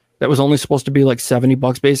 bill that was only supposed to be like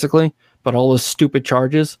 $70 basically, but all those stupid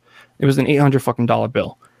charges, it was an $800 fucking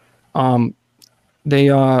bill.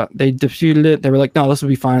 They disputed it. They were like, no, this will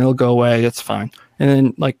be fine. It'll go away. It's fine. And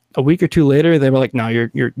then like a week or two later, they were like, no,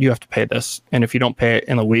 you have to pay this. And if you don't pay it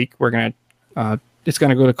in a week, we're going to, it's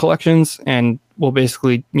going to go to collections and we'll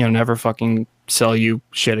basically, you know, never fucking sell you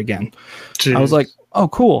shit again. Jeez. I was like, oh,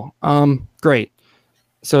 cool. Great.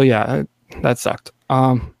 So yeah, that sucked.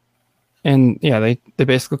 And yeah, they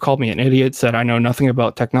basically called me an idiot, said I know nothing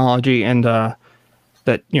about technology, and that,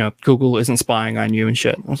 you know, Google isn't spying on you and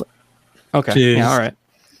shit. I was like, okay, Jeez. Yeah, all right.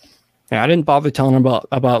 Yeah, I didn't bother telling them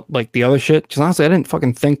about like the other shit, because honestly, I didn't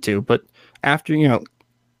fucking think to. But after, you know,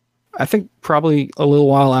 I think probably a little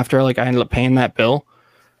while after, like I ended up paying that bill,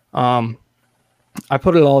 I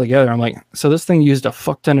put it all together. I'm like, so this thing used a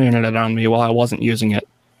fuck ton of internet on me while I wasn't using it.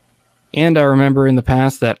 And I remember in the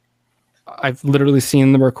past that I've literally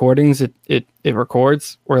seen the recordings it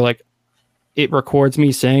records where like it records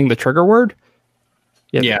me saying the trigger word.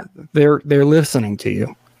 Yeah. They're listening to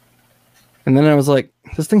you. And then I was like,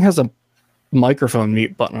 this thing has a microphone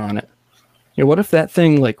mute button on it. You know, what if that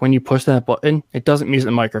thing, like when you push that button, it doesn't mute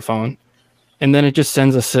the microphone, and then it just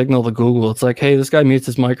sends a signal to Google. It's like, hey, this guy mutes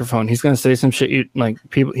his microphone. He's gonna say some shit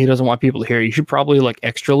he doesn't want people to hear. You should probably like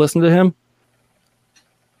extra listen to him.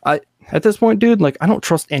 At this point, dude, like I don't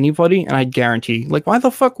trust anybody, and I guarantee, like, why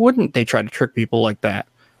the fuck wouldn't they try to trick people like that?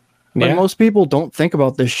 But most people don't think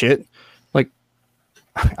about this shit. Like,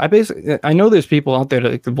 I know there's people out there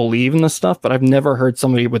that believe in this stuff, but I've never heard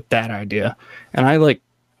somebody with that idea. And I like,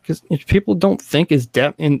 because people don't think as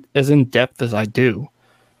in depth as I do.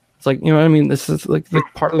 It's like, you know what I mean? This is like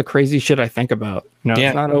part of the crazy shit I think about. You know,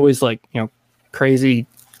 It's not always like, you know, crazy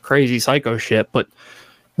crazy psycho shit, but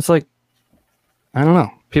it's like, I don't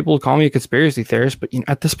know. People call me a conspiracy theorist, but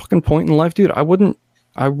at this fucking point in life, dude, I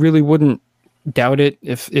really wouldn't doubt it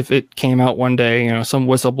if it came out one day, some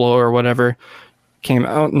whistleblower or whatever came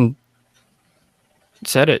out and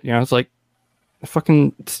said it. It's like,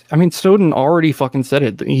 Snowden already fucking said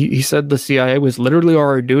it. He said the CIA was literally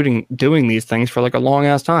already doing these things for like a long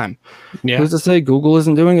ass time. Yeah. Who's to say Google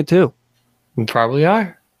isn't doing it too? Probably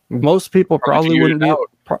are. Most people probably wouldn't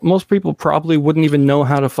most people probably wouldn't even know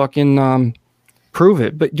how to fucking prove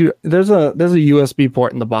it. But dude, there's a USB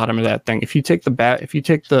port in the bottom of that thing. If you take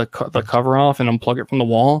the cover off and unplug it from the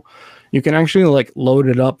wall, you can actually like load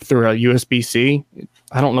it up through a USB-C.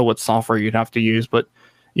 I don't know what software you'd have to use, but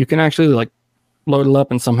you can actually like load it up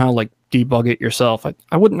and somehow like debug it yourself.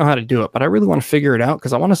 I wouldn't know how to do it, but I really want to figure it out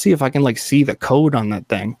because I want to see if I can like see the code on that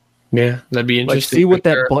thing. Yeah, that'd be interesting. Like, see what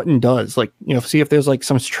that button does. Like, see if there's like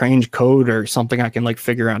some strange code or something I can like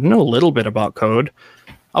figure out. I know a little bit about code.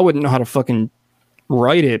 I wouldn't know how to fucking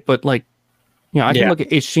write it, but like, I can look at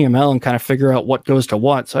HTML and kind of figure out what goes to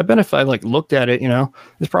what. So I bet if I like looked at it,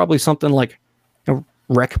 there's probably something like a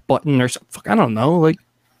rec button or something. I don't know. Like,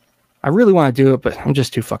 I really want to do it, but I'm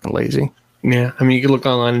just too fucking lazy. Yeah, I mean, you can look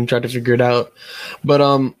online and try to figure it out, but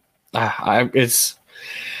I'm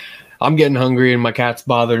getting hungry and my cat's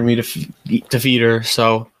bothering me to feed her,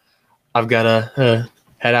 so I've got to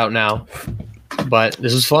head out now. But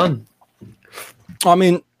this was fun. I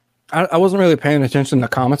mean, I wasn't really paying attention to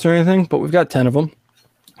comments or anything, but we've got 10 of them.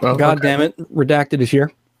 Oh, God damn it, Redacted is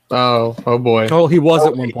here. Oh boy. Oh, he was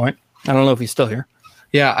at one point. I don't know if he's still here.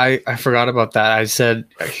 Yeah, I forgot about that. I said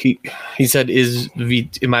he said,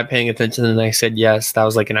 am I paying attention? And I said yes. That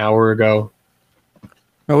was like an hour ago.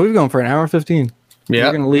 Oh, we've gone for an hour 15. Yeah,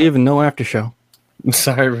 we're gonna leave and no after show. I'm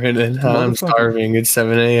sorry, Brandon. I'm starving. It's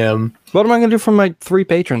 7 a.m. What am I gonna do for my 3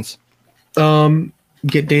 patrons?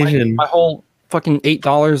 Get David. My whole fucking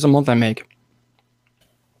 $8 a month I make.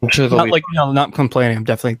 I'm sure they'll be not complaining. I'm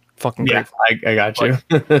definitely fucking grateful. I got you.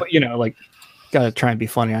 But like, gotta try and be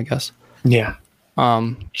funny, I guess. Yeah.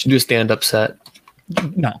 You should do a stand-up set.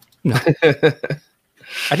 No.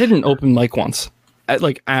 I did an open mic once at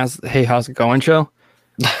as Hey, How's It Going show.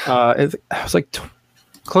 It was like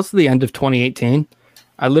close to the end of 2018.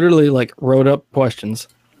 I literally wrote up questions,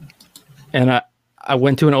 and I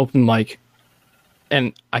went to an open mic,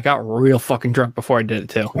 and I got real fucking drunk before I did it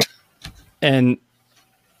too. And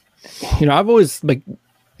I've always been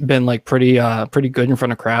pretty good in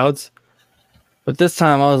front of crowds. But this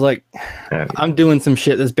time I was like, I'm doing some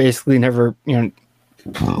shit that's basically never,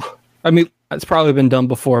 I mean, it's probably been done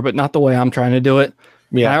before, but not the way I'm trying to do it.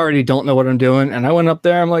 Yeah. I already don't know what I'm doing. And I went up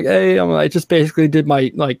there, I'm like, hey, I just basically did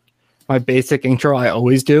my basic intro I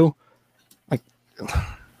always do. Like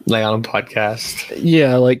on a podcast.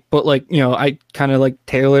 Yeah, but I kind of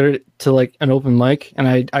tailored it to an open mic, and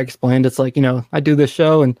I explained it's I do this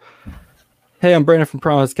show, and hey, I'm Brandon from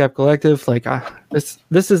Promise Cap Collective. This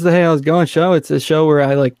is the Hey, How's It Going show. It's a show where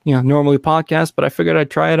I normally podcast, but I figured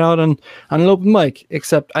I'd try it out on an open mic.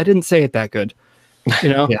 Except I didn't say it that good,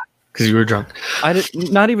 Yeah, because you were drunk.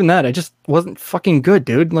 Not even that. I just wasn't fucking good,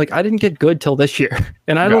 dude. I didn't get good till this year,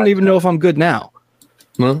 and I don't even know if I'm good now.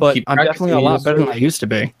 Well, but I'm definitely a lot better than I used to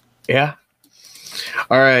be. Yeah.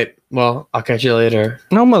 All right. Well, I'll catch you later.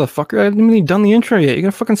 No, motherfucker. I haven't even done the intro yet. You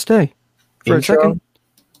gotta fucking stay for a second.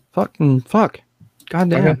 Fuck. God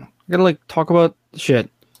damn. Okay. I gotta talk about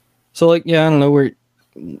shit. So yeah, I don't know where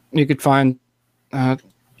you could find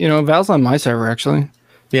Val's on my server actually.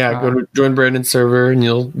 Yeah, go to join Brandon's server and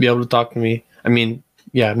you'll be able to talk to me. I mean,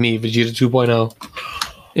 yeah, me, Vegeta 2.0.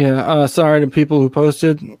 Yeah, sorry to people who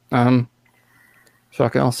posted.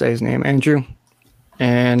 I'll say his name, Andrew.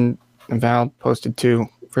 And Val posted too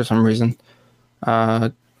for some reason.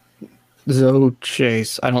 Zoe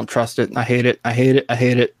Chase. I don't trust it. I hate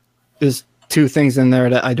it. There's 2 things in there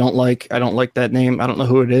that I don't like. I don't like that name. I don't know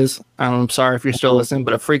who it is. I'm sorry if you're still listening,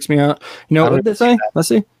 but it freaks me out. What did they say? Let's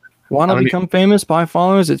see. Want to become famous, buy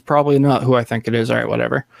followers? It's probably not who I think it is. All right,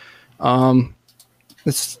 whatever.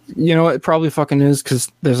 It's it probably fucking is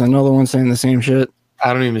because there's another one saying the same shit.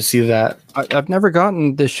 I don't even see that. I've never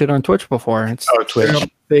gotten this shit on Twitch before. It's Twitch.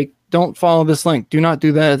 Fake. Don't follow this link. Do not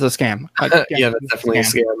do that. It's a scam. Yeah, that's definitely a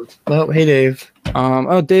scam. Oh, hey, Dave.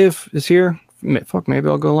 Dave is here. Fuck, maybe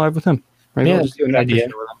I'll go live with him. Maybe I'll just do an idea.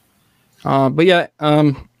 But yeah,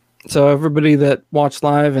 so everybody that watched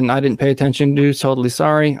live and I didn't pay attention to, totally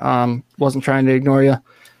sorry. Wasn't trying to ignore you.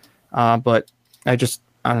 But I don't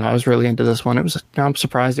know. I was really into this one. I'm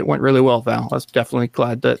surprised it went really well, Val. I was definitely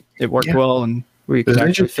glad that it worked well and we could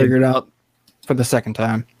actually figure it out for the second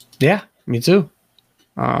time. Yeah, me too.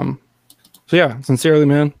 So yeah, sincerely,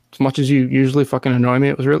 man, as much as you usually fucking annoy me,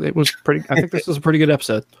 it was pretty. I think this was a pretty good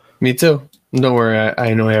episode. Me too. Don't worry, I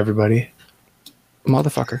annoy everybody.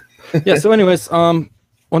 Motherfucker. Yeah. So, anyways,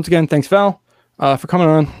 once again, thanks, Val, for coming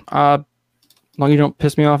on. As long as you don't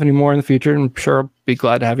piss me off anymore in the future, I'm sure I'll be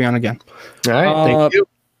glad to have you on again. All right. Thank you.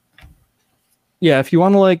 Yeah, if you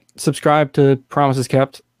want to like subscribe to Promises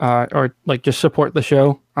Kept, or like just support the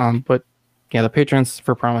show, but yeah, the patrons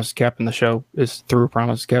for Promises Kept and the show is through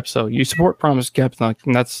Promises Kept. So you support Promises Kept,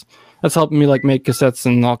 and that's helping me like make cassettes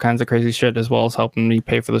and all kinds of crazy shit, as well as helping me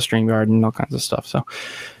pay for the StreamYard and all kinds of stuff. So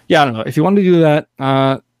yeah, I don't know. If you want to do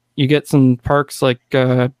that, you get some perks like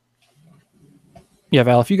yeah,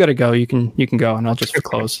 Val, if you got to go, you can go, and I'll just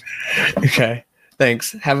close. Okay.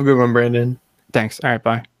 Thanks. Have a good one, Brandon. Thanks. All right,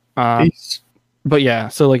 bye. Peace. But yeah,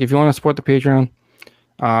 so like if you want to support the Patreon,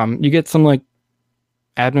 you get some like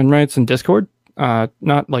admin rights in Discord.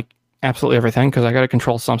 Not like absolutely everything, because I got to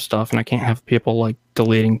control some stuff and I can't have people like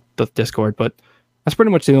deleting the Discord, but that's pretty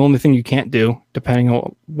much the only thing you can't do depending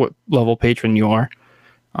on what level patron you are.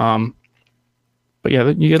 But yeah,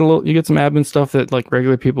 you get some admin stuff that like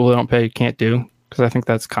regular people who don't pay can't do, because I think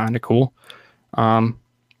that's kind of cool.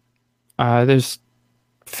 There's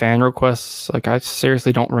fan requests. Like I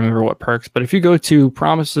seriously don't remember what perks, but if you go to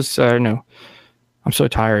Promises, no, I'm so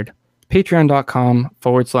tired.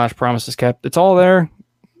 Patreon.com/Promises Kept. It's all there.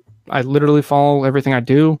 I literally follow everything I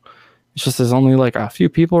do. It's just there's only like a few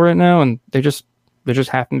people right now, and they just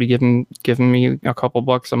happen to be giving me a couple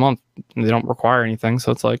bucks a month, and they don't require anything.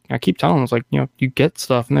 So it's like I keep telling them, it's like, you know, you get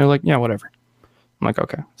stuff, and they're like, yeah, whatever. I'm like,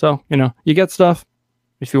 okay. So, you know, you get stuff.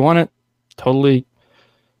 If you want it, totally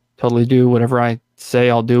do whatever I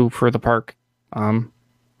say I'll do for the park. I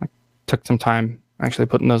took some time actually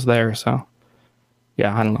putting those there. So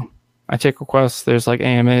yeah, I don't know. I take requests. There's like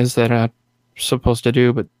AMAs that I'm supposed to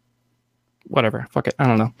do, but whatever. Fuck it. I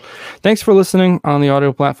don't know. Thanks for listening on the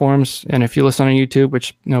audio platforms. And if you listen on YouTube,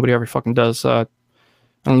 which nobody ever fucking does, I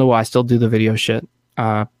don't know why I still do the video shit.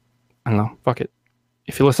 I don't know. Fuck it.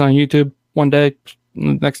 If you listen on YouTube one day,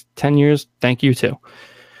 in the next 10 years, thank you too.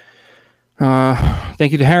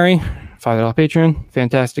 Thank you to Harry, $5 patron,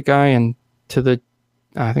 fantastic guy, and to the,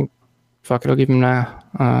 I think, fuck it, I'll give him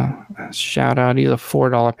a shout out. He's a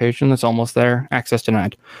 $4 patron. That's almost there. Access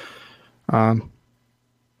denied.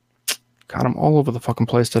 God, I'm all over the fucking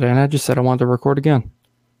place today, and I just said I wanted to record again.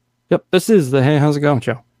 Yep, this is the Hey, How's It Going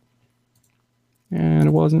show. And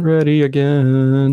it wasn't ready again.